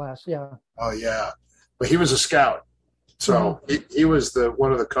scout class. Yeah. Oh yeah. But he was a scout. So he was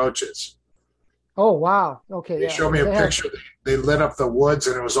one of the coaches. Oh, wow. Okay. They Yeah. showed me a They have, picture. They lit up the woods,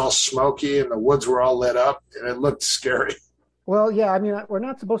 and it was all smoky, and the woods were all lit up, and it looked scary. well, yeah, I mean, we're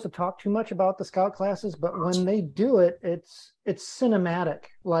not supposed to talk too much about the scout classes, but when they do it, it's cinematic.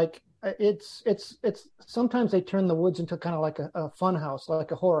 Like it's sometimes they turn the woods into kind of like a fun house,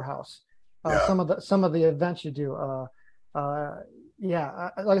 like a horror house. Yeah. Some of the events you do. Uh, yeah,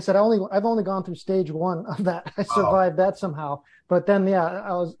 like I said, I've only gone through stage one of that. I Oh, survived that somehow. But then,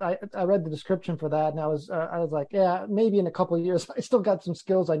 yeah, I read the description for that, and I was like, yeah, maybe in a couple of years, I still got some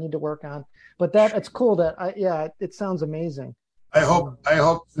skills I need to work on. But that it's cool that it sounds amazing. I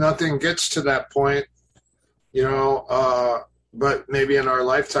hope nothing gets to that point, you know, but maybe in our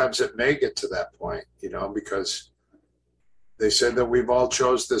lifetimes it may get to that point, you know, because they said that we've all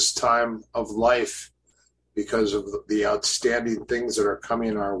chose this time of life because of the outstanding things that are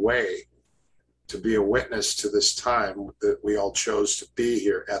coming our way, to be a witness to this time that we all chose to be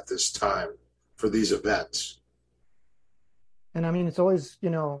here at this time for these events. And I mean, it's always,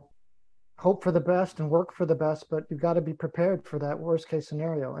 hope for the best and work for the best, but you've got to be prepared for that worst case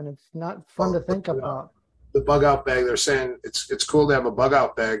scenario. And it's not fun to think about. The bug out bag, they're saying it's cool to have a bug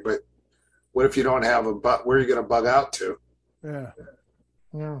out bag, but what if you don't have a bug? Where are you going to bug out to? Yeah.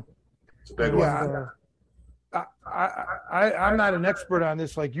 Yeah. It's a big Yeah. one. I'm not an expert on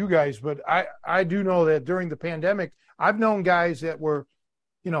this like you guys, but I do know that during the pandemic, I've known guys that were,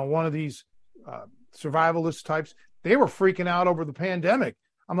 one of these survivalist types. They were freaking out over the pandemic.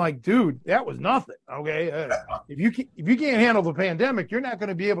 I'm like, dude, that was nothing. Okay, if you can't handle the pandemic, you're not going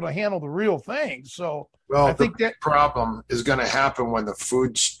to be able to handle the real thing. So, Well, I think that problem is going to happen when the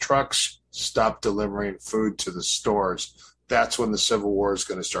food trucks stop delivering food to the stores. That's when the Civil War is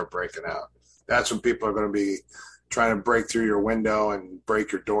going to start breaking out. That's when people are going to be trying to break through your window and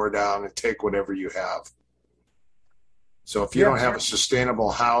break your door down and take whatever you have. So if you don't have a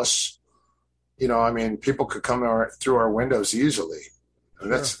sustainable house, people could come through our windows easily.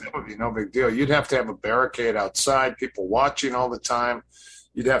 And that would be no big deal. You'd have to have a barricade outside, people watching all the time.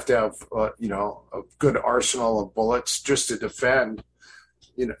 You'd have to have, a good arsenal of bullets just to defend.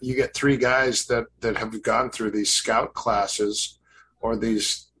 You get three guys that have gone through these scout classes or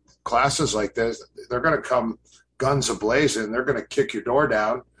these classes like this. They're going to come guns a-blazing. They're going to kick your door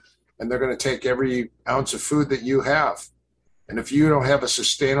down, and they're going to take every ounce of food that you have. And if you don't have a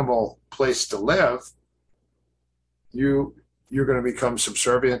sustainable place to live, you're going to become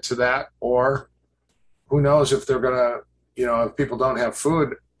subservient to that. Or who knows if they're going to, if people don't have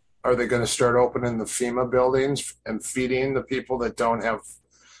food, are they going to start opening the FEMA buildings and feeding the people that don't have,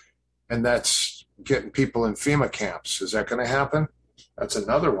 and that's getting people in FEMA camps? Is that going to happen? That's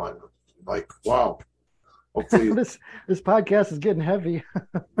another one. Like, wow. Hopefully this podcast is getting heavy.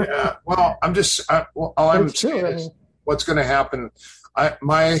 Yeah. Well, all I'm saying is what's going to happen.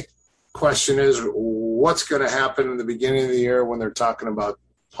 My question is, what's going to happen in the beginning of the year when they're talking about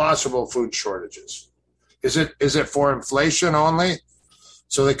possible food shortages? Is it for inflation only,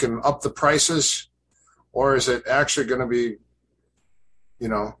 so they can up the prices, or is it actually going to be,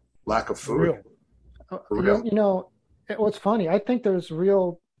 lack of food? Real. What's funny, I think there's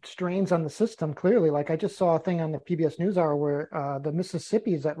real strains on the system, clearly. Like I just saw a thing on the PBS NewsHour where the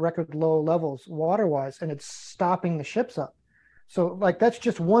Mississippi is at record low levels water-wise, and it's stopping the ships up. So like that's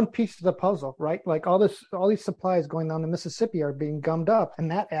just one piece of the puzzle, right? Like all these supplies going down the Mississippi are being gummed up, and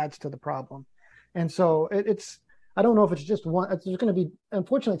that adds to the problem. And so it's I don't know if it's just one. There's going to be,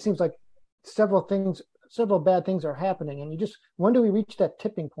 unfortunately, it seems like several bad things are happening, and when do we reach that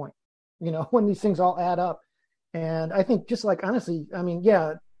tipping point? When these things all add up. And I think just like honestly, I mean,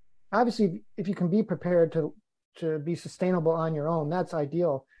 yeah, obviously if you can be prepared to be sustainable on your own, that's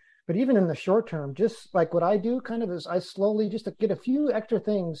ideal. But even in the short term, just like what I do kind of is I slowly just to get a few extra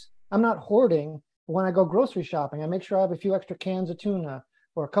things. I'm not hoarding. But when I go grocery shopping, I make sure I have a few extra cans of tuna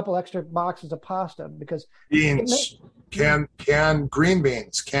or a couple extra boxes of pasta because beans, canned green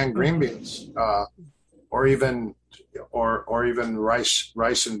beans, or even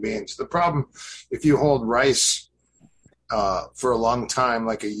rice and beans. The problem, if you hold rice for a long time,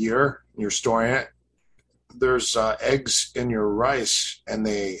 like a year, and you're storing it, there's eggs in your rice and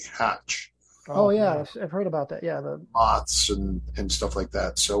they hatch. Oh yeah, I've heard about that. Yeah, the moths and stuff like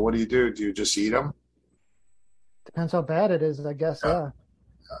that. So what do? Do you just eat them? Depends how bad it is, I guess. Yeah.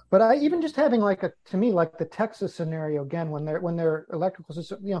 But I even just having to me like the Texas scenario again, when their electrical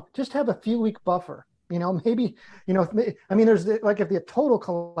system, just have a few week buffer. Maybe, I mean, there's like if the total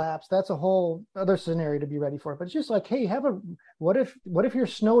collapse, that's a whole other scenario to be ready for. But it's just like, hey, what if you're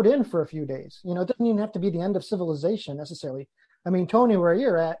snowed in for a few days? It doesn't even have to be the end of civilization necessarily. I mean, Tony, where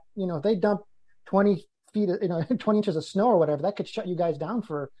you're at, if they dump 20 feet, 20 inches of snow or whatever, that could shut you guys down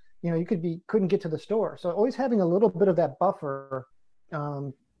for you couldn't get to the store. So always having a little bit of that buffer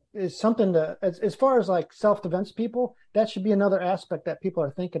is something to, as far as like self-defense people, that should be another aspect that people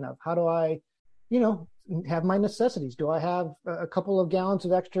are thinking of. How do I, have my necessities? Do I have a couple of gallons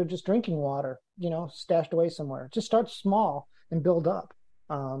of extra just drinking water, stashed away somewhere? Just start small and build up.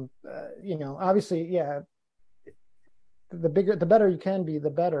 Obviously, yeah, the better you can be, the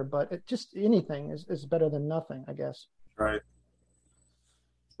better, but just anything is better than nothing, I guess. Right.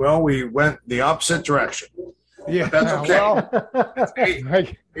 Well, we went the opposite direction. Yeah, but that's okay. Well,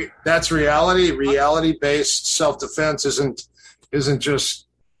 That's reality. Reality-based self-defense isn't just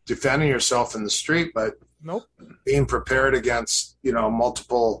defending yourself in the street, but nope, being prepared against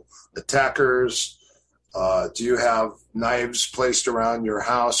multiple attackers. Do you have knives placed around your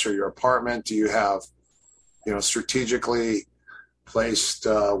house or your apartment? Do you have strategically placed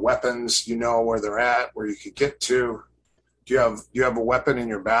weapons? Where they're at, where you could get to. Do you have a weapon in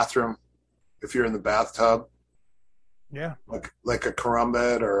your bathroom if you're in the bathtub? Yeah, like a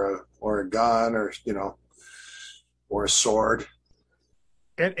karambit or a gun or a sword.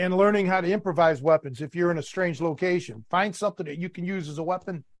 And learning how to improvise weapons if you're in a strange location. Find something that you can use as a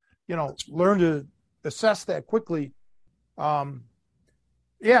weapon. Learn to assess that quickly.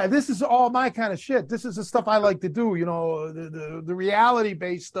 This is all my kind of shit. This is the stuff I like to do. The reality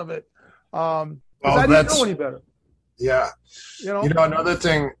based of it. I didn't know any better. Yeah. Another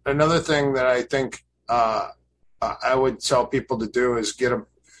thing that I think I would tell people to do is get a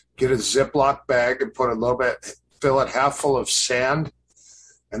Ziploc bag and put a little bit, fill it half full of sand,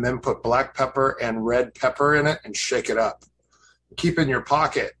 and then put black pepper and red pepper in it and shake it up. Keep it in your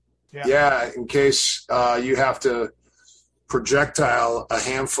pocket. Yeah, in case you have to projectile a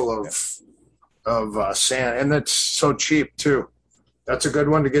handful of sand, and that's so cheap too. That's a good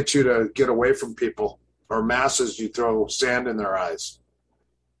one to get you to get away from people or masses. You throw sand in their eyes.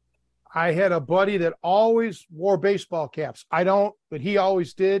 I had a buddy that always wore baseball caps. I don't, but he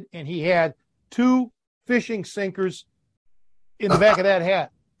always did, and he had 2 fishing sinkers in the back of that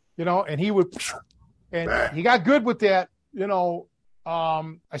hat. And he would, and he got good with that.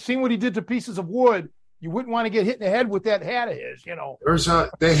 I seen what he did to pieces of wood. You wouldn't want to get hit in the head with that hat of his.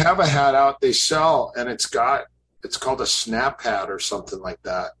 They have a hat out they sell, and it's called a snap hat or something like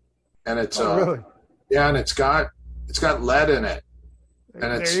that, and it's really? Yeah, and it's got lead in it, and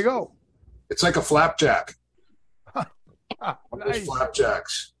there you go. It's like a flapjack. Nice.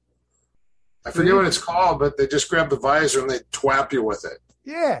 Flapjacks. I forget what it's called, but they just grab the visor and they twap you with it.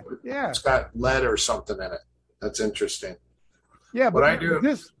 Yeah. It's got lead or something in it. That's interesting. Yeah, but I do.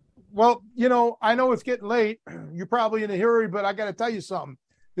 I know it's getting late. You're probably in a hurry, but I got to tell you something.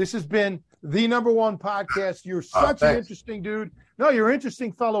 This has been the #1 podcast. You're such an interesting dude. No, you're an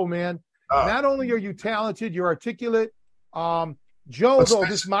interesting fellow, man. Not only are you talented, you're articulate. Joe,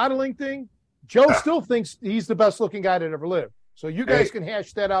 this modeling thing, Joe still thinks he's the best looking guy that ever lived. So you guys can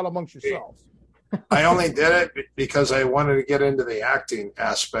hash that out amongst yourselves. I only did it because I wanted to get into the acting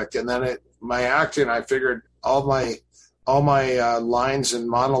aspect. And then my acting, I figured all my lines and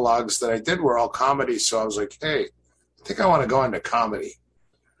monologues that I did were all comedy. So I was like, hey, I think I want to go into comedy.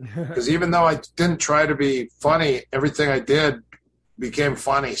 Because even though I didn't try to be funny, everything I did became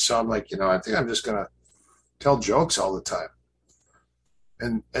funny. So I'm like, I think I'm just going to tell jokes all the time.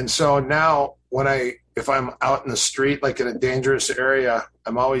 And so now if I'm out in the street, like in a dangerous area,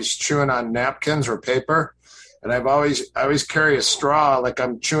 I'm always chewing on napkins or paper. And I always carry a straw, like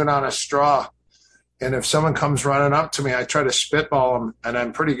I'm chewing on a straw. And if someone comes running up to me, I try to spitball them, and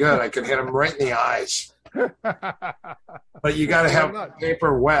I'm pretty good. I can hit them right in the eyes. But you got to have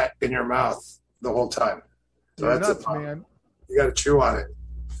paper wet in your mouth the whole time. So You're nuts, man. You got to chew on it.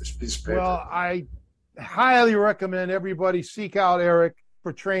 This piece of paper. Well, I highly recommend everybody seek out Eric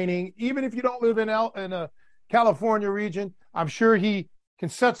for training, even if you don't live in a California region. I'm sure he can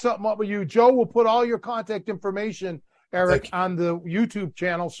set something up with you. Joe will put all your contact information, Eric, on the YouTube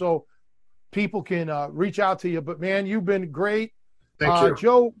channel so people can reach out to you. But, man, you've been great. Thank you.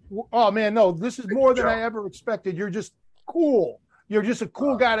 Joe, oh, man, no, this is more than I ever expected. You're just cool. You're just a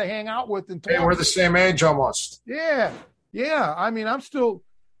cool guy to hang out with. And talk. Hey, we're the same age almost. Yeah. I mean, I'm still,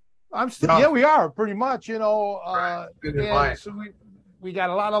 yeah, we are pretty much, Right. So we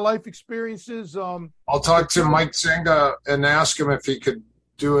got a lot of life experiences. I'll talk to Mike Zinga and ask him if he could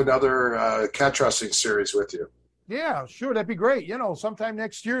do another catch wrestling series with you. Yeah, sure. That'd be great. Sometime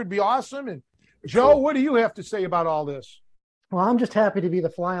next year it'd be awesome. And Joe, what do you have to say about all this? Well, I'm just happy to be the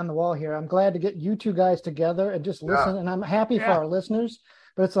fly on the wall here. I'm glad to get you two guys together and just listen. And I'm happy for our listeners.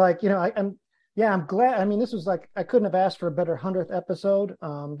 But it's like, Yeah, I'm glad. I mean, this was like I couldn't have asked for a better 100th episode.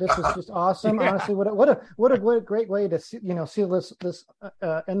 This was just awesome. Yeah. Honestly, what a great way to seal this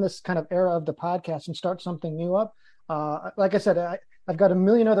in this kind of era of the podcast and start something new up. Like I said, I've got a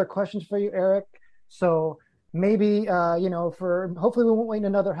million other questions for you, Eric. So maybe for hopefully we won't wait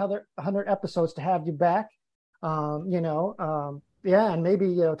another 100 episodes to have you back. Yeah, and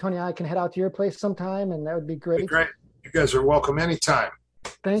maybe Tony and I can head out to your place sometime, and that would be Be great. great. You guys are welcome anytime.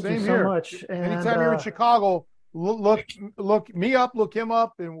 Thank Same you so here. much. And, Anytime you're in Chicago, look me up, look him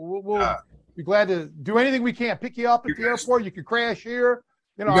up, and we'll be glad to do anything we can. Pick you up at the airport. You can crash here.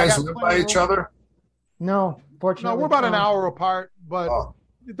 You guys live by each other? No, fortunately, No, we're about an hour apart, but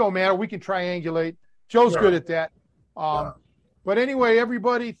it don't matter. We can triangulate. Joe's good at that. But anyway,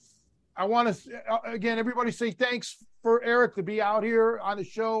 everybody, I want to again, everybody say thanks for Eric to be out here on the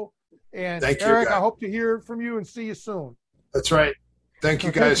show. And Thank you, Eric, guys. I hope to hear from you and see you soon. That's right. Thank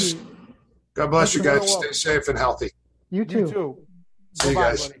you, guys. Thank you. God bless you guys. Welcome. Stay safe and healthy. You too. You too. See you Bye-bye,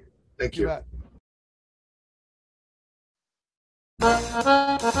 guys. buddy. Thank You you. Bet.